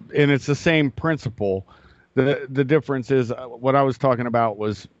it's the same principle. The difference is what I was talking about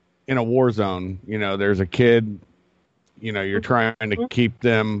was in a war zone. There's a kid, you're trying to keep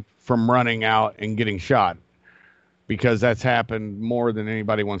them from running out and getting shot, because that's happened more than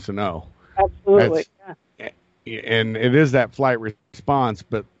anybody wants to know. Absolutely. And it is that flight response,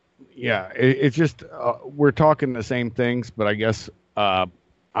 but it's just we're talking the same things, but I guess I'm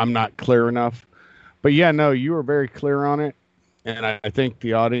not clear enough. But you were very clear on it, and I think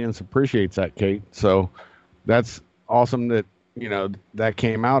the audience appreciates that, Kate. So that's awesome that that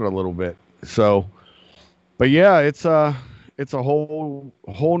came out a little bit. So, but it's a whole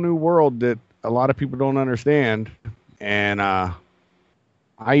new world that a lot of people don't understand, and I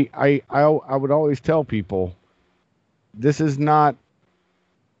would always tell people, this is not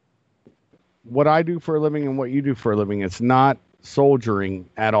what I do for a living and what you do for a living. It's not soldiering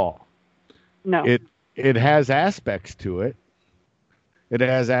at all. No. It has aspects to it. It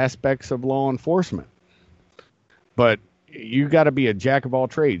has aspects of law enforcement. But you got to be a jack of all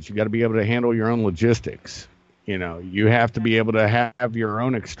trades. You got to be able to handle your own logistics. You have to be able to have your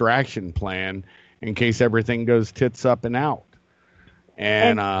own extraction plan in case everything goes tits up and out.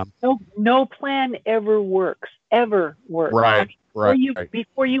 And no plan ever works. Right.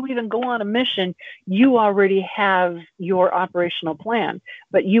 Before you even go on a mission, you already have your operational plan,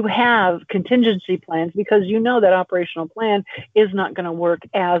 but you have contingency plans, because that operational plan is not going to work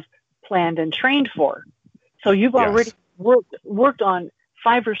as planned and trained for. So you've already worked on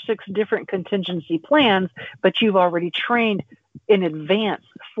 5 or 6 different contingency plans, but you've already trained in advance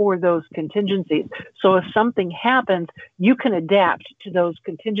for those contingencies. So if something happens, you can adapt to those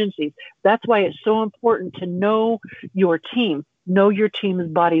contingencies. That's why it's so important to know your team, know your team's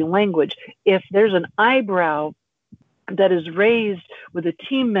body language. If there's an eyebrow that is raised with a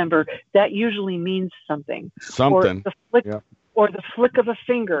team member, that usually means something. Or the flick of a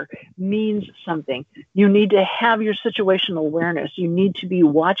finger means something. You need to have your situational awareness. You need to be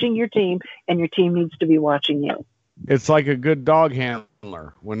watching your team, and your team needs to be watching you. It's like a good dog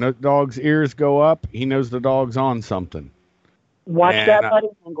handler. When the dog's ears go up, he knows the dog's on something. Watch that body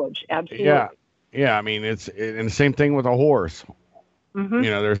language. Absolutely. Yeah. I mean, and the same thing with a horse. Mm-hmm.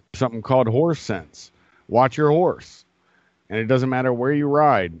 There's something called horse sense. Watch your horse. And it doesn't matter where you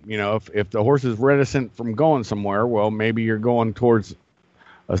ride. If the horse is reticent from going somewhere, well, maybe you're going towards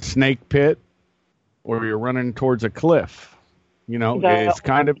a snake pit, or you're running towards a cliff. It's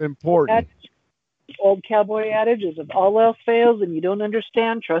kind of important. Old cowboy adage is, if all else fails and you don't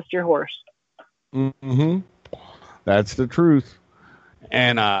understand, trust your horse. Mm-hmm. That's the truth.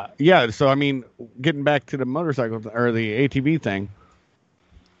 And so I mean, getting back to the motorcycle or the ATV thing,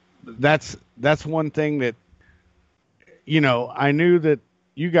 that's one thing that I knew that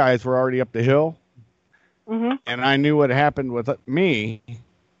you guys were already up the hill, mm-hmm. and I knew what happened with me.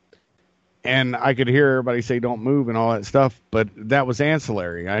 and I could hear everybody say don't move and all that stuff, but that was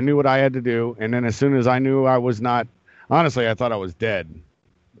ancillary. I knew what I had to do, and then as soon as I knew I was not, honestly, I thought I was dead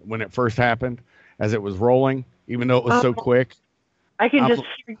when it first happened, as it was rolling, even though it was so quick. I can just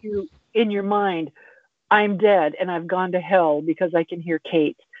hear you in your mind. I'm dead and I've gone to hell because I can hear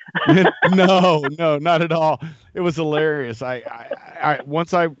Kate. No, not at all. It was hilarious. I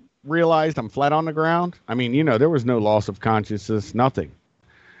once I realized I'm flat on the ground. I mean, there was no loss of consciousness, nothing.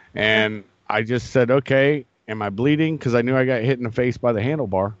 And I just said, okay, am I bleeding? Because I knew I got hit in the face by the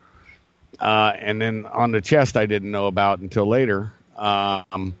handlebar. And then on the chest, I didn't know about until later.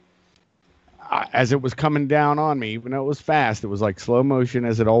 As it was coming down on me, even though it was fast, it was like slow motion,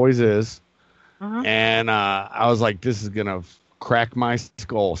 as it always is. And I was like, this is going to crack my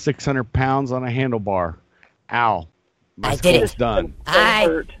skull. 600 pounds on a handlebar. Ow. My skull's done.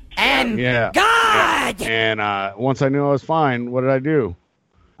 I am God! Yeah. And once I knew I was fine, what did I do?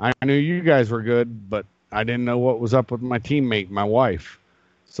 I knew you guys were good, but I didn't know what was up with my teammate, my wife.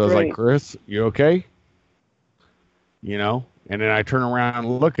 So I was like, Chris, you okay? And then I turn around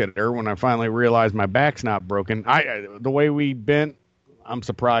and look at her when I finally realized my back's not broken. The way we bent, I'm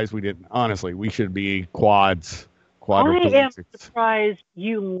surprised we didn't. Honestly, we should be quadriplegics. I am surprised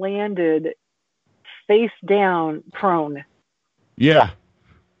you landed face down prone. Yeah.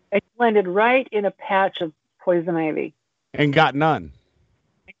 And you landed right in a patch of poison ivy. And got none.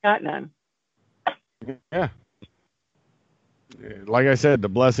 Yeah. Like I said, the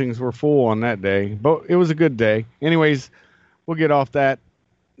blessings were full on that day, but it was a good day. Anyways, we'll get off that.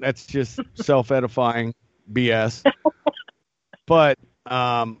 That's just self-edifying BS. But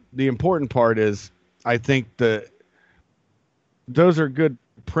the important part is, I think those are good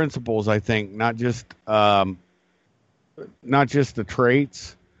principles. I think not just the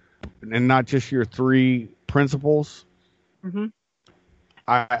traits, and not just your 3 principles.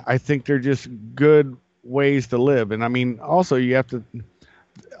 I think they're just good ways to live. And I mean, also you have to,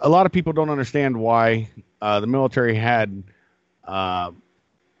 a lot of people don't understand why the military had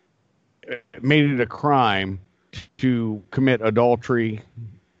made it a crime to commit adultery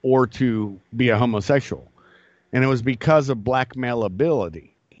or to be a homosexual. And it was because of blackmailability.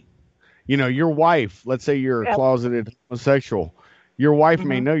 Your wife, let's say you're a closeted homosexual, your wife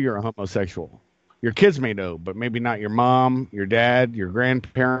may know you're a homosexual. Your kids may know, but maybe not your mom, your dad, your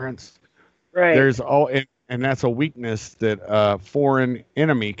grandparents. Right. There's and that's a weakness that a foreign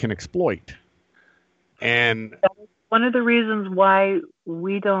enemy can exploit. And one of the reasons why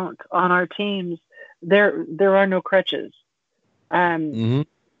we don't, on our teams, there are no crutches. Nobody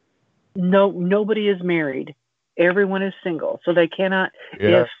is married. Everyone is single, so they cannot.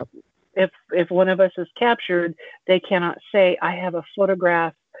 Yeah. If one of us is captured, they cannot say, "I have a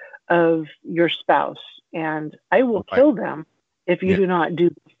photograph of your spouse, and I will kill them if you do not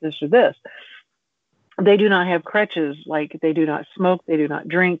do this or this." They do not have crutches, like they do not smoke, they do not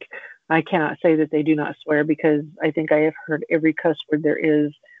drink. I cannot say that they do not swear, because I think I have heard every cuss word there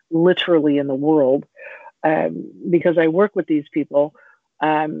is literally in the world, because I work with these people,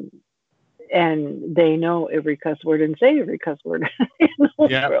 and they know every cuss word and say every cuss word in the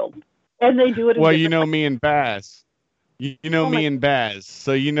world. And they do it. Well, me and Baz. Me and Baz.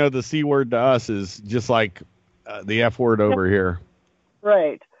 So the C word to us is just like the F word over here.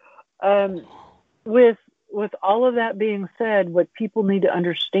 Right. With all of that being said, what people need to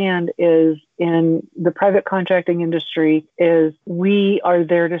understand is, in the private contracting industry, is we are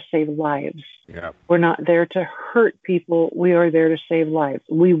there to save lives. Yeah. We're not there to hurt people. We are there to save lives.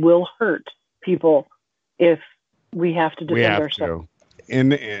 We will hurt people if we have to defend ourselves.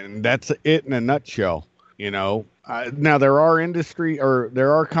 And that's it in a nutshell. Now there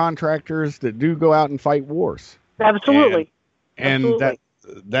are contractors that do go out and fight wars. Absolutely. And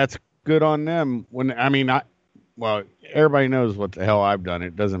that's good on them. Everybody knows what the hell I've done.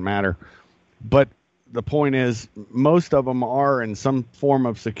 It doesn't matter. But the point is, most of them are in some form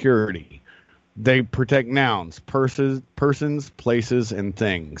of security. They protect nouns, persons, places, and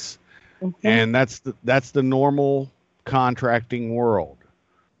things. And that's the normal contracting world.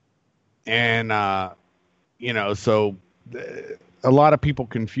 And, so a lot of people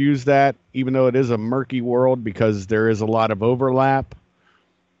confuse that, even though it is a murky world, because there is a lot of overlap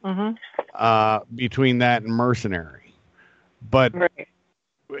between that and mercenary. But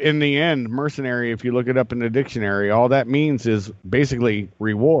in the end, mercenary, if you look it up in the dictionary, all that means is basically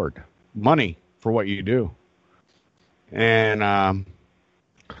reward, money for what you do. And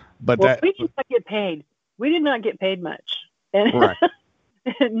we did not get paid. We did not get paid much. And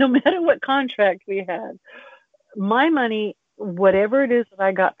no matter what contract we had, my money, whatever it is that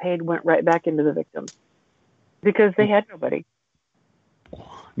I got paid, went right back into the victims, because they had nobody.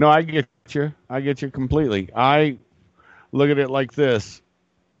 No, I get you. I get you completely. I look at it like this.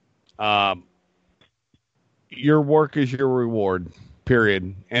 Your work is your reward,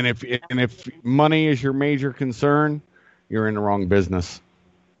 period. And if money is your major concern, you're in the wrong business.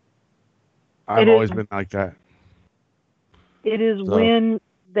 I've always been like that. It is when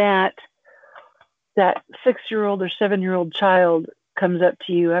that 6-year-old or 7-year-old child comes up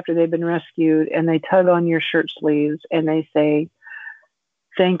to you after they've been rescued and they tug on your shirt sleeves and they say,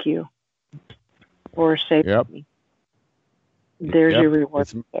 "Thank you," or "Save me." There's your reward.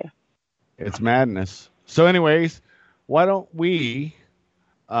 It's madness. So anyways, why don't we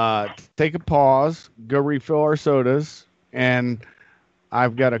take a pause, go refill our sodas, and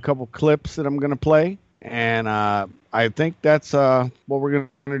I've got a couple clips that I'm going to play, and I think that's what we're going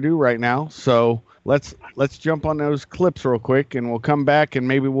to do right now. So let's jump on those clips real quick, and we'll come back, and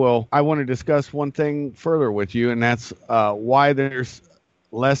maybe I want to discuss one thing further with you, and that's why there's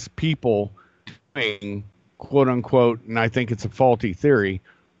less people doing, quote unquote, and I think it's a faulty theory,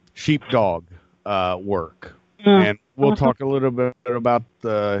 sheepdog work. And we'll talk a little bit about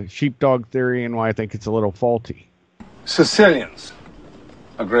the sheepdog theory and why I think it's a little faulty. Sicilians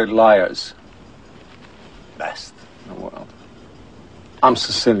are great liars. Best in the world. I'm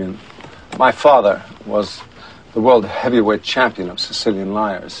Sicilian. My father was the world heavyweight champion of Sicilian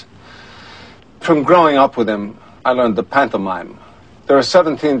liars. From growing up with him, I learned the pantomime. There are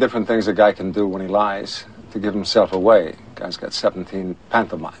 17 different things a guy can do when he lies to give himself away. Guy's got 17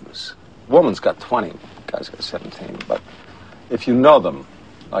 pantomimes. Woman's got 20. Guy's got 17. But if you know them,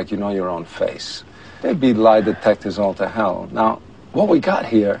 like you know your own face, they'd be lie detectors all to hell. Now, what we got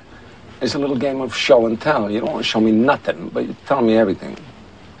here is a little game of show and tell. You don't want to show me nothing, but you tell me everything.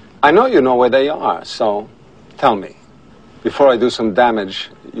 I know you know where they are, so tell me. Before I do some damage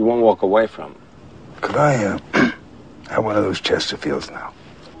you won't walk away from. Could I have one of those Chesterfields now?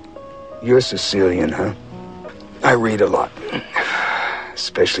 You're Sicilian, huh? I read a lot,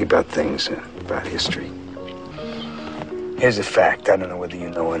 especially about things, about history. Here's a fact, I don't know whether you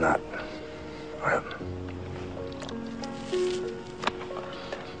know or not.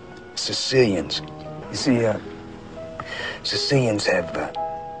 Sicilians. You see, Sicilians have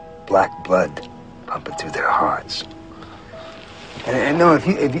black blood pumping through their hearts. And no,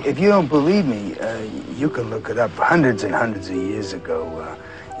 if you don't believe me, you can look it up. Hundreds and hundreds of years ago,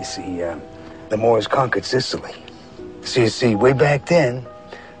 you see, the Moors conquered Sicily. So you see, way back then,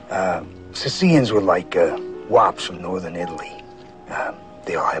 Sicilians were like wops from northern Italy.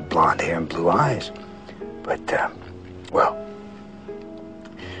 They all had blonde hair and blue eyes. But, well,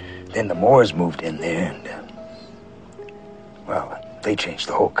 then the Moors moved in there and, well, they changed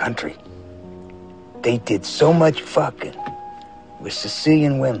the whole country. They did so much fucking with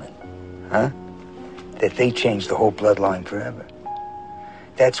Sicilian women, huh, that they changed the whole bloodline forever.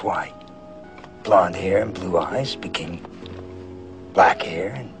 That's why blonde hair and blue eyes became black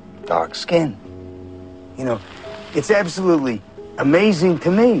hair and dark skin. You know, it's absolutely amazing to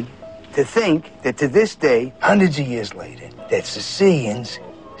me to think that to this day, hundreds of years later, that Sicilians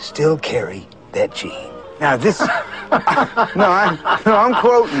still carry that gene. Now this, I'm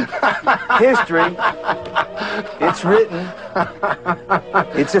quoting history. It's written.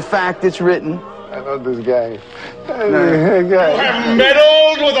 It's a fact. It's written. I know this guy. You have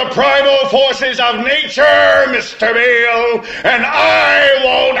meddled with the primal forces of nature, Mr. Beale, and I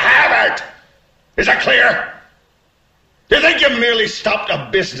won't have it. Is that clear? You think you merely stopped a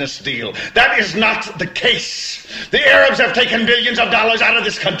business deal? That is not the case. The Arabs have taken billions of dollars out of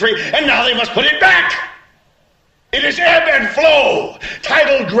this country, and now they must put it back. It is ebb and flow,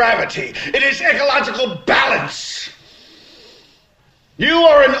 tidal gravity. It is ecological balance. You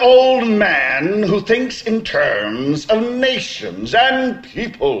are an old man who thinks in terms of nations and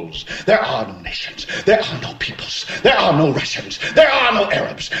peoples. There are no nations. There are no peoples. There are no Russians. There are no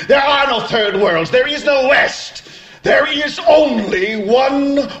Arabs. There are no third worlds. There is no West. There is only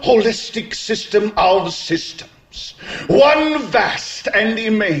one holistic system of systems. One vast and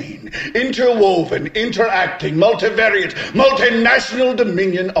immane, interwoven, interacting, multivariate, multinational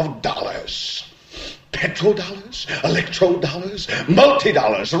dominion of dollars. Petrodollars, electrodollars,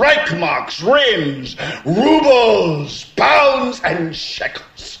 multi-dollars, Reichmarks, Rins, rubles, pounds, and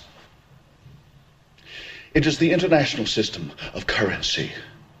shekels. It is the international system of currency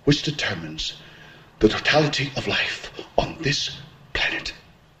which determines the totality of life on this planet.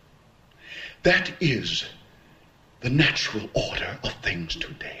 That is the natural order of things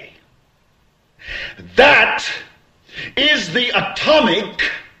today. That is the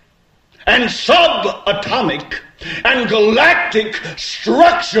atomic and subatomic and galactic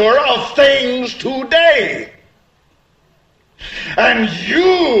structure of things today. And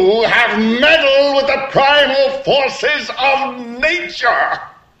you have meddled with the primal forces of nature.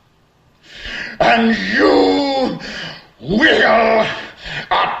 And you will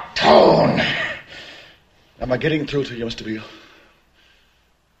atone. Am I getting through to you, Mr. Beale?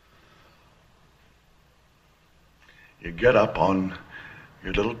 You get up on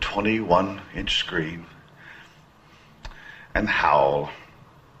your little 21-inch screen and howl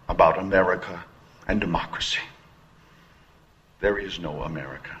about America and democracy. There is no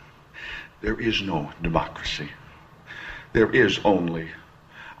America. There is no democracy. There is only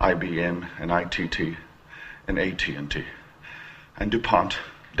IBM and ITT and AT&T and DuPont,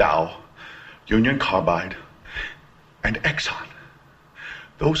 Dow, Union Carbide, and Exxon.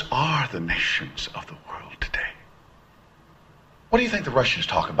 Those are the nations of the world today. What do you think the Russians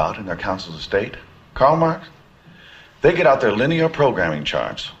talk about in their councils of state? Karl Marx? They get out their linear programming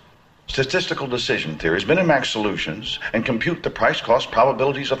charts, statistical decision theories, Minimax solutions, and compute the price-cost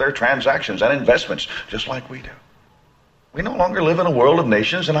probabilities of their transactions and investments, just like we do. We no longer live in a world of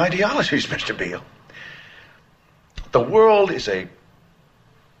nations and ideologies, Mr. Beale. The world is a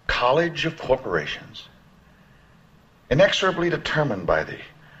college of corporations, inexorably determined by the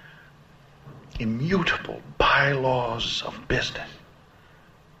immutable bylaws of business.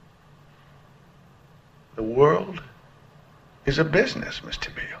 The world is a business,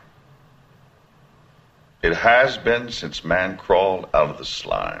 Mr. Beale. It has been since man crawled out of the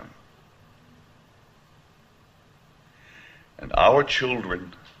slime. And our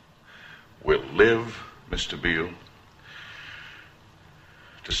children will live, Mr. Beale,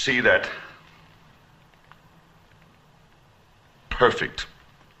 to see that perfect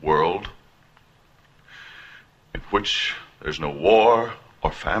world in which there's no war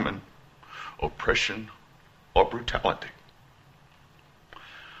or famine, oppression or brutality.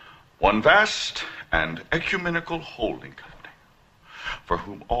 One vast and ecumenical holding company for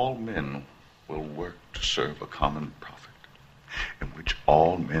whom all men will work to serve a common profit, in which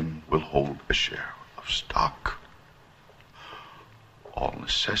all men will hold a share of stock, all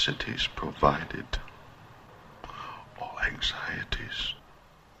necessities provided, all anxieties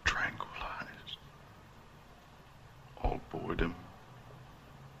tranquilized, all boredom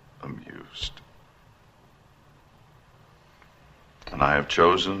amused. And I have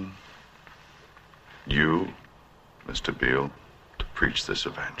chosen you, Mr. Beale, to preach this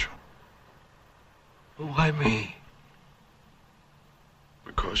evangel. Why me?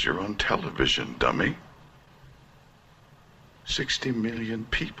 Because you're on television, dummy. 60 million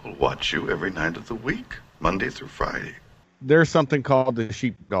people watch you every night of the week, Monday through Friday. There's something called the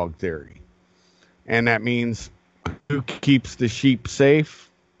sheepdog theory. And that means who keeps the sheep safe?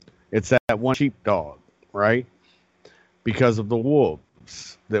 It's that one sheepdog, right? Because of the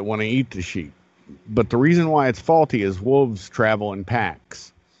wolves that want to eat the sheep. But the reason why it's faulty is wolves travel in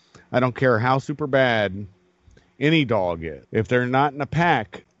packs. I don't care how super bad any dog is. If they're not in a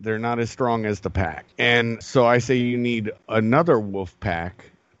pack, they're not as strong as the pack. And so I say you need another wolf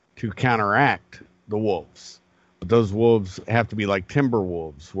pack to counteract the wolves. But those wolves have to be like timber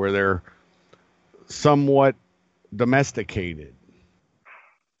wolves, where they're somewhat domesticated.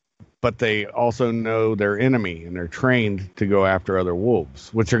 But they also know their enemy, and they're trained to go after other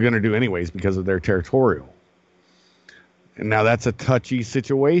wolves, which they're going to do anyways because of their territorial. And now that's a touchy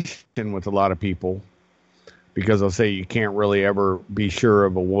situation with a lot of people, because they'll say you can't really ever be sure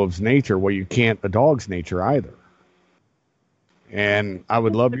of a wolf's nature. Well, you can't a dog's nature either. And I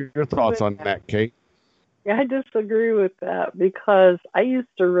would love your thoughts on that, Kate. Yeah, I disagree with that, because I used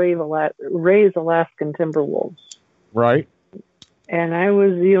to raise Alaskan timber wolves. Right. And I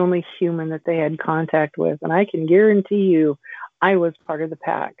was the only human that they had contact with. And I can guarantee you I was part of the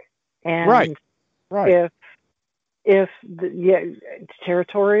pack. And right. If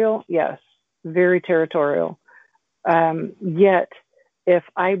territorial, yes, very territorial. Yet, if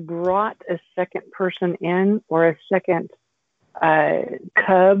I brought a second person in, or a second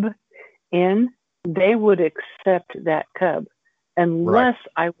cub in, they would accept that cub, unless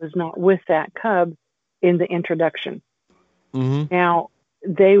I was not with that cub in the introduction. Mm-hmm. Now,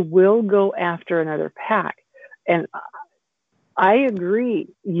 they will go after another pack. And I agree,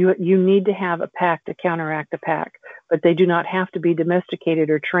 you need to have a pack to counteract a pack, but they do not have to be domesticated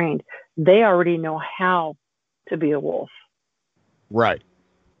or trained. They already know how to be a wolf. Right.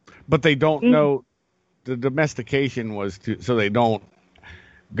 But they don't know. The domestication was so they don't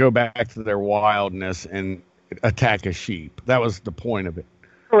go back to their wildness and attack a sheep. That was the point of it.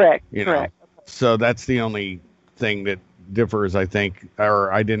 Correct. Correct. So that's the only thing that differs, I think,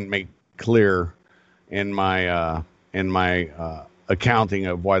 or I didn't make clear in my accounting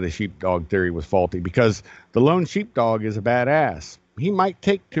of why the sheepdog theory was faulty, because the lone sheepdog is a badass. He might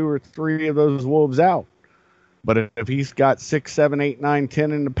take 2 or 3 of those wolves out, but if he's got 6, 7, 8, 9,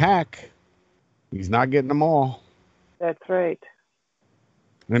 10 in the pack, he's not getting them all. That's right.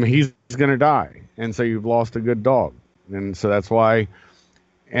 And he's going to die. And so you've lost a good dog. And so that's why,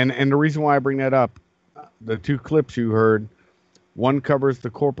 and the reason why I bring that up, the 2 clips you heard, one covers the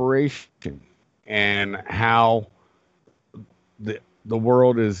corporation and how the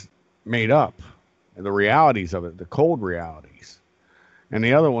world is made up, and the realities of it, the cold realities. And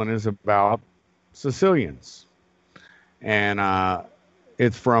the other one is about Sicilians. And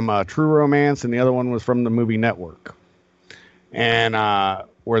it's from True Romance, and the other one was from the movie Network. And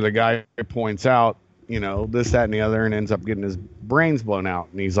where the guy points out, this, that, and the other, and ends up getting his brains blown out.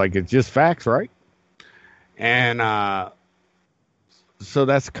 And he's like, it's just facts, right? And so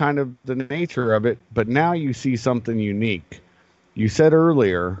that's kind of the nature of it. But now you see something unique. You said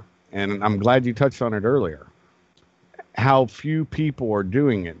earlier, and I'm glad you touched on it earlier, how few people are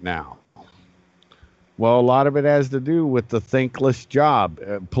doing it now. Well, a lot of it has to do with the thankless job.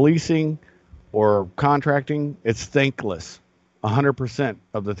 Policing or contracting, it's thankless 100%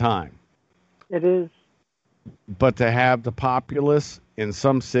 of the time. It is. But to have the populace in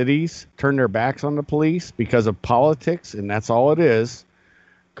some cities turn their backs on the police because of politics, and that's all it is,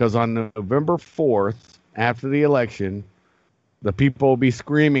 because on November 4th, after the election, the people will be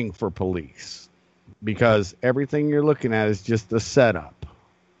screaming for police because everything you're looking at is just a setup.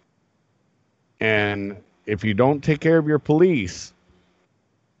 And if you don't take care of your police,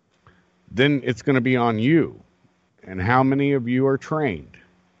 then it's going to be on you. And how many of you are trained?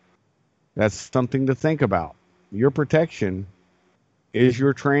 That's something to think about. Your protection is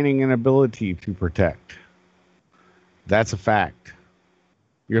your training and ability to protect. That's a fact.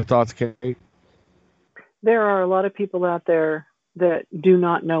 Your thoughts, Kate? There are a lot of people out there that do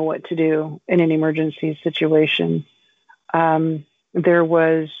not know what to do in an emergency situation. There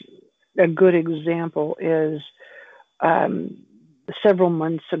was a good example is several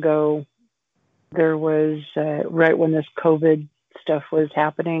months ago, there was right when this COVID stuff was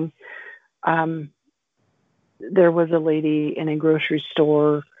happening, there was a lady in a grocery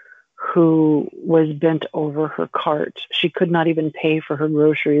store who was bent over her cart. She could not even pay for her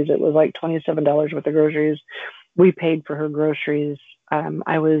groceries. It was like $27 worth of groceries. We paid for her groceries.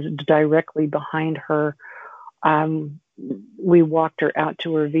 I was directly behind her. We walked her out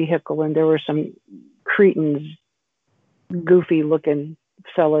to her vehicle, and there were some cretins, goofy-looking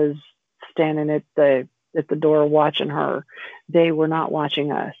fellas standing at the door watching her. They were not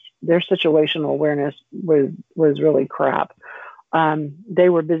watching us. Their situational awareness was really crap. They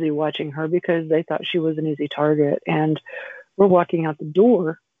were busy watching her because they thought she was an easy target. And we're walking out the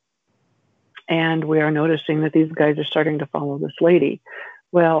door, and we are noticing that these guys are starting to follow this lady.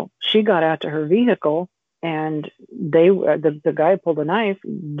 Well, she got out to her vehicle, and the guy pulled a knife.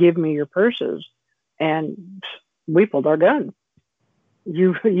 Give me your purses. And we pulled our guns.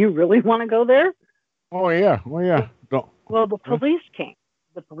 You really want to go there? Oh, yeah. Well, yeah. Don't. Well, the police came.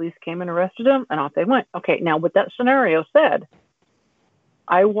 The police came and arrested him, and off they went. Okay, now with that scenario said,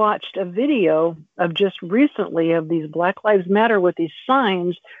 I watched a video of just recently of these Black Lives Matter with these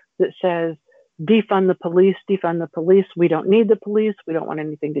signs that says, defund the police, defund the police. We don't need the police. We don't want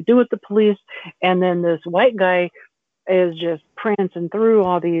anything to do with the police. And then this white guy is just prancing through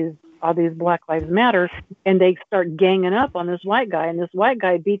all these Black Lives Matter, and they start ganging up on this white guy, and this white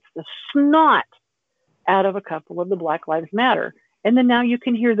guy beats the snot out of a couple of the Black Lives Matter. And then now you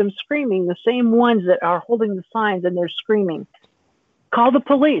can hear them screaming, the same ones that are holding the signs, and they're screaming, call the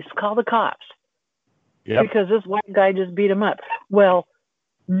police, call the cops. Yep. Because this white guy just beat him up. Well,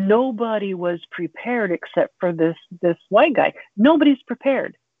 nobody was prepared except for this white guy. Nobody's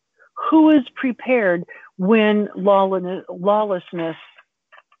prepared. Who is prepared when lawlessness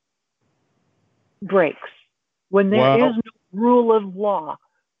breaks? When there is no rule of law,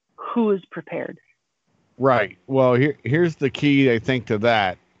 who is prepared? Right. Well, here's the key, I think, to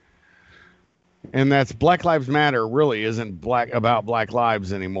that. And that's Black Lives Matter really isn't about Black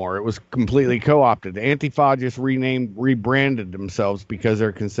lives anymore. It was completely co-opted. Antifa just rebranded themselves because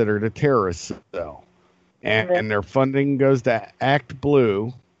they're considered a terrorist cell. And their funding goes to Act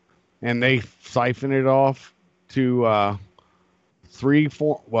Blue, and they siphon it off to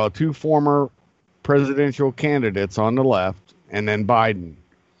two former presidential candidates on the left, and then Biden.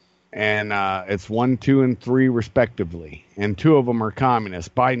 And it's 1, 2, and 3 respectively. And 2 of them are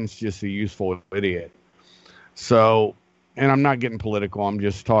communists. Biden's just a useful idiot. So, and I'm not getting political. I'm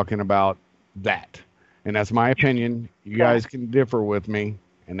just talking about that. And that's my opinion. You guys can differ with me,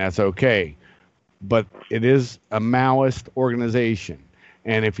 and that's okay. but it is a Maoist organization.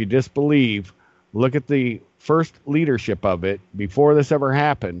 And if you disbelieve, look at the first leadership of it before this ever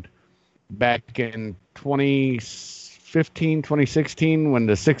happened, back in 2015, 2016, when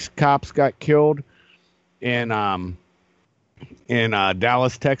the 6 cops got killed in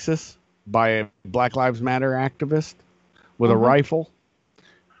Dallas, Texas, by a Black Lives Matter activist with a rifle.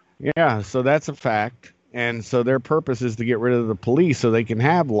 Yeah, so that's a fact. And so their purpose is to get rid of the police so they can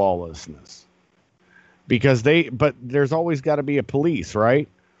have lawlessness. But there's always got to be a police, right?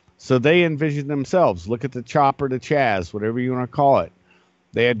 So they envision themselves. Look at the Chopper, the Chaz, whatever you want to call it.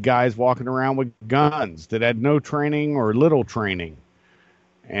 They had guys walking around with guns that had no training or little training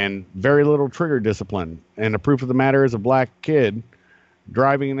and very little trigger discipline. And the proof of the matter is a black kid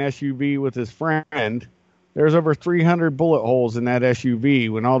driving an SUV with his friend. There's over 300 bullet holes in that SUV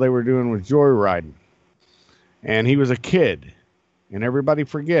when all they were doing was joyriding. And he was a kid. And everybody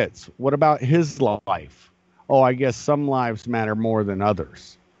forgets. What about his life? Oh, I guess some lives matter more than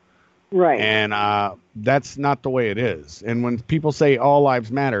others. Right. And that's not the way it is. And when people say all lives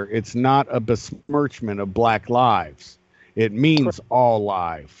matter, it's not a besmirchment of black lives. It means all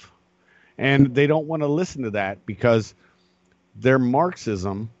life. And they don't want to listen to that because their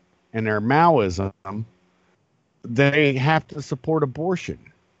Marxism and their Maoism, they have to support abortion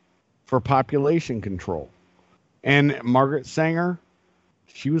for population control. And Margaret Sanger,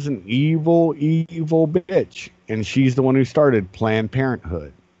 she was an evil, evil bitch. And she's the one who started Planned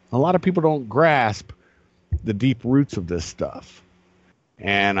Parenthood. A lot of people don't grasp the deep roots of this stuff.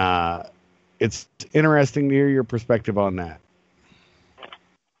 And it's interesting to hear your perspective on that.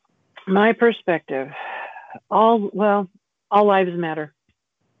 My perspective, all lives matter.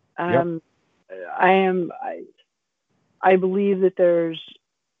 Yep. I believe that there's,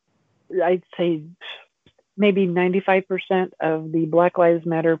 I'd say maybe 95% of the Black Lives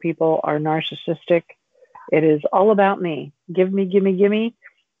Matter people are narcissistic. It is all about me. Give me, give me, give me.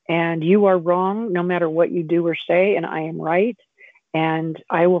 And you are wrong no matter what you do or say, and I am right. And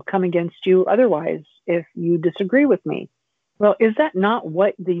I will come against you otherwise if you disagree with me. Well, is that not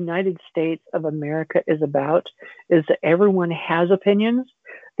what the United States of America is about? Is that everyone has opinions?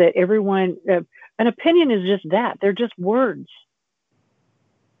 That everyone, an opinion is just that. They're just words.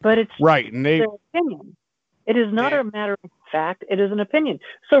 But it's right, and their opinion. It is not a matter of fact. It is an opinion.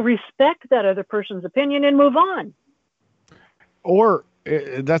 So respect that other person's opinion and move on. Or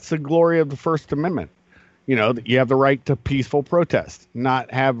that's the glory of the First Amendment. You know, you have the right to peaceful protest,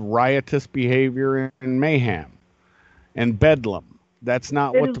 not have riotous behavior and mayhem and bedlam. That's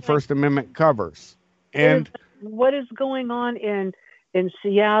not what the First Amendment covers. And what is going on in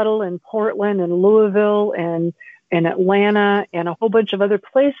Seattle and Portland and Louisville and Atlanta and a whole bunch of other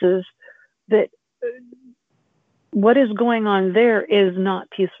places, that what is going on there is not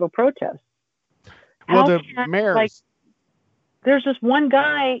peaceful protest. Well, the mayors... there's this one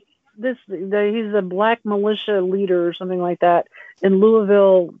guy, he's a black militia leader or something like that in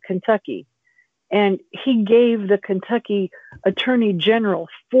Louisville, Kentucky. And he gave the Kentucky Attorney General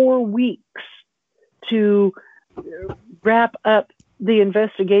 4 weeks to wrap up the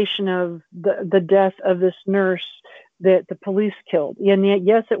investigation of the death of this nurse that the police killed. And yet,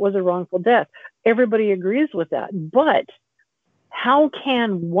 yes, it was a wrongful death. Everybody agrees with that. But how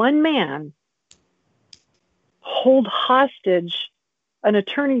can one man hold hostage an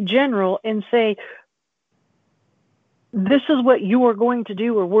attorney general and say, this is what you are going to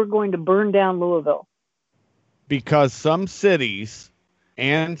do, or we're going to burn down Louisville? Because some cities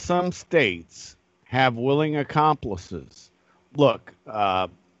and some states have willing accomplices. Look,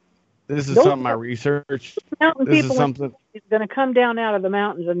 this is something I researched. This is something is going to come down out of the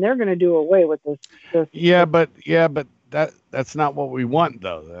mountains, and they're going to do away with this. Yeah, but that's not what we want,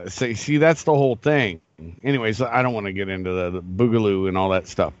 though. See, that's the whole thing. Anyways, I don't want to get into the boogaloo and all that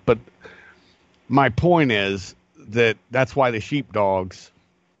stuff. But my point is that's why the sheepdogs,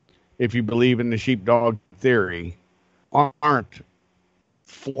 if you believe in the sheepdog theory, aren't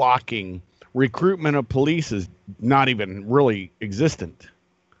flocking. Recruitment of police is not even really existent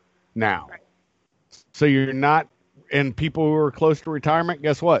now. Right. So you're not, and people who are close to retirement,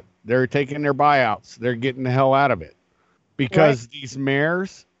 guess what? They're taking their buyouts. They're getting the hell out of it. Because these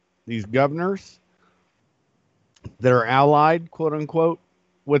mayors, these governors that are allied, quote unquote,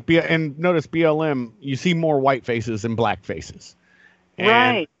 with and notice BLM, you see more white faces than black faces.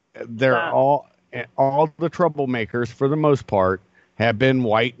 And they're all the troublemakers, for the most part, have been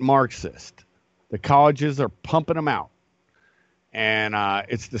white Marxist. The colleges are pumping them out. And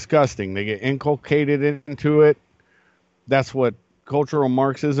it's disgusting. They get inculcated into it. That's what cultural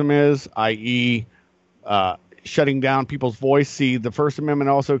Marxism is, i.e., shutting down people's voice. See, the First Amendment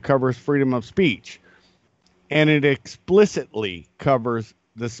also covers freedom of speech, and it explicitly covers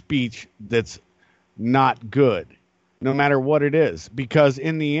the speech that's not good, no matter what it is, because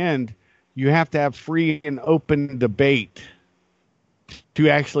in the end, you have to have free and open debate to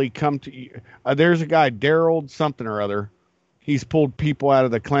actually come to. There's a guy, Daryl something or other. He's pulled people out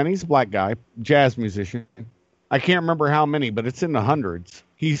of the Klan. He's a black guy, jazz musician. I can't remember how many, but it's in the hundreds.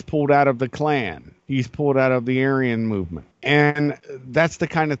 He's pulled out of the Klan. He's pulled out of the Aryan movement. And that's the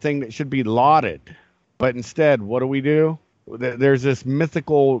kind of thing that should be lauded. But instead, what do? There's this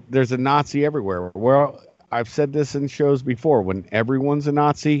mythical, there's a Nazi everywhere. Well, I've said this in shows before. When everyone's a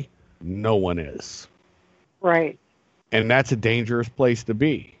Nazi, no one is. Right. And that's a dangerous place to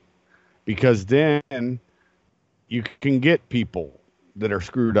be. Because then you can get people that are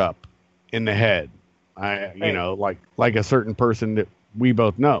screwed up in the head. You know, like a certain person that we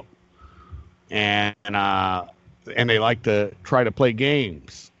both know, and they like to try to play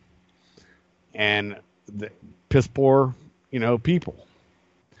games and piss poor, people.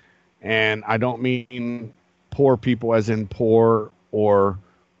 And I don't mean poor people as in poor or,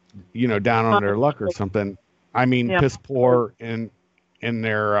 down on their luck or something. I mean piss poor in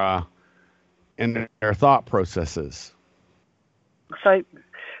their thought processes.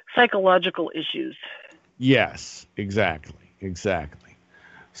 Psychological issues. Yes, exactly.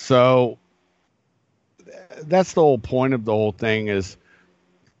 So that's the whole point of the whole thing is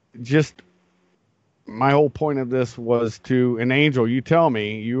just my whole point of this was to, and Angel, you tell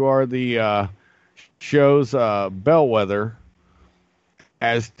me, you are the show's bellwether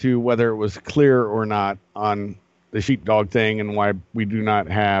as to whether it was clear or not on the sheepdog thing and why we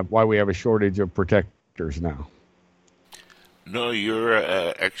have a shortage of protectors now. No, you're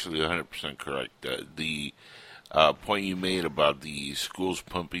actually 100% correct. The point you made about the schools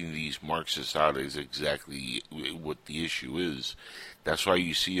pumping these Marxists out is exactly what the issue is. That's why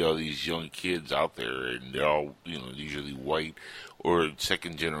you see all these young kids out there, and they're all, usually white or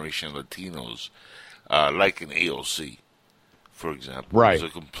second-generation Latinos, like an AOC, for example. Right. Who's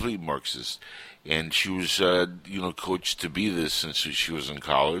a complete Marxist. And she was, coached to be this since she was in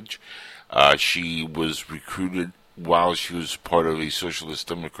college. She was recruited while she was part of a Socialist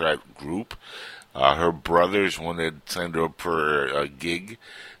Democrat group. Her brothers wanted to sign her up for a gig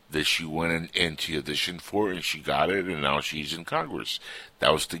that she went and she auditioned for, and she got it, and now she's in Congress.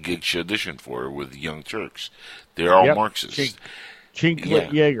 That was the gig she auditioned for with the Young Turks. They're all Marxists.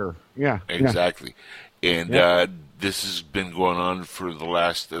 Jaeger. Yeah. Exactly. And this has been going on for the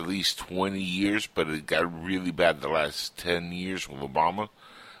last at least 20 years, but it got really bad the last 10 years with Obama.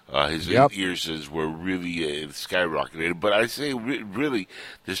 His 8 years were really skyrocketed. But I say, really,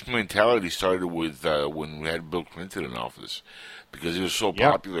 this mentality started with when we had Bill Clinton in office, because he was so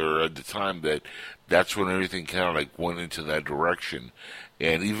popular at the time that's when everything kind of like went into that direction.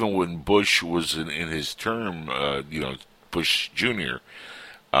 And even when Bush was in his term, Bush Jr.,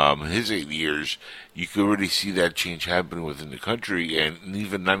 his 8 years, you could really see that change happening within the country. And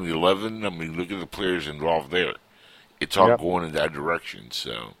even 9/11, I mean, look at the players involved there. It's all going in that direction,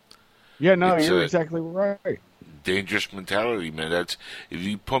 so... Yeah, no, you're exactly right. Dangerous mentality, man. That's, if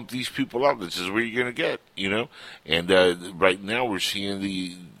you pump these people out, this is where you're going to get, And right now we're seeing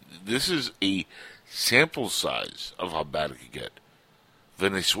this is a sample size of how bad it could get.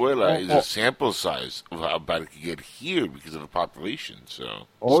 Venezuela is a sample size of how bad it could get here because of the population, so...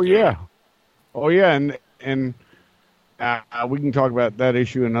 yeah, and we can talk about that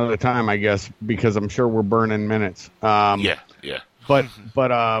issue another time, I guess, because I'm sure we're burning minutes. Yeah. But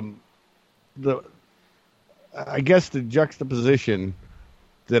I guess the juxtaposition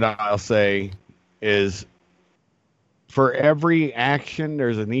that I'll say is, for every action,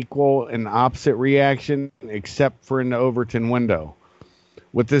 there's an equal and opposite reaction, except for in the Overton window.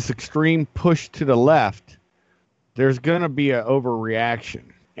 With this extreme push to the left, there's going to be an overreaction,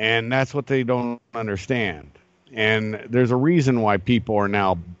 and that's what they don't understand. And there's a reason why people are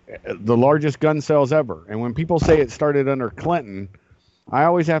now the largest gun sales ever. And when people say it started under Clinton, I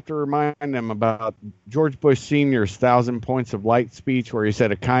always have to remind them about George Bush Sr.'s 1,000 Points of Light speech, where he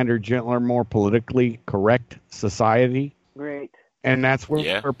said a kinder, gentler, more politically correct society. Great. And that's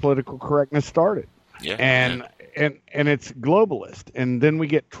where political correctness started. Yeah. And it's globalist. And then we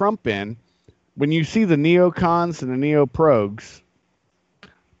get Trump in. When you see the neocons and the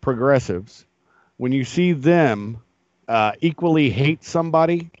progressives, when you see them equally hate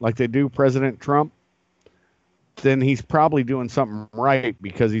somebody like they do President Trump, then he's probably doing something right,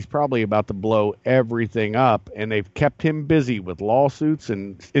 because he's probably about to blow everything up, and they've kept him busy with lawsuits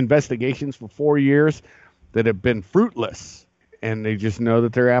and investigations for 4 years that have been fruitless, and they just know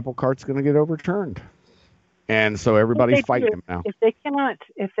that their apple cart's going to get overturned. And so everybody's fighting him now. If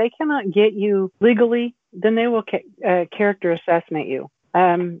they cannot get you legally, then they will character assassinate you.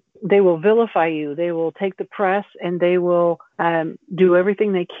 They will vilify you. They will take the press and they will do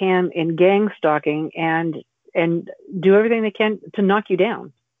everything they can in gang stalking and do everything they can to knock you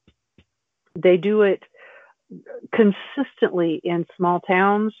down. They do it consistently in small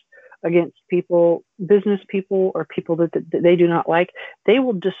towns against people, business people, or people that they do not like. They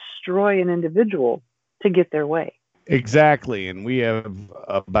will destroy an individual to get their way. Exactly. And we have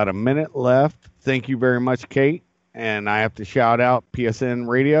about a minute left. Thank you very much, Kate. And I have to shout out PSN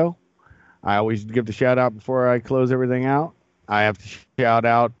Radio. I always give the shout out before I close everything out. I have to shout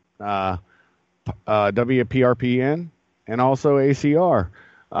out WPRPN and also ACR,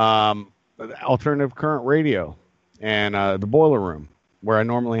 Alternative Current Radio, and the Boiler Room, where I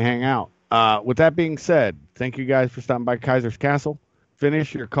normally hang out. With that being said, thank you guys for stopping by Kaiser's Castle.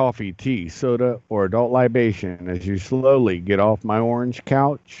 Finish your coffee, tea, soda, or adult libation as you slowly get off my orange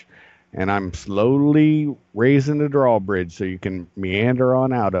couch, and I'm slowly raising the drawbridge so you can meander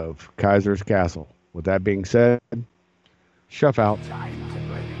on out of Kaiser's Castle. With that being said, shuff out.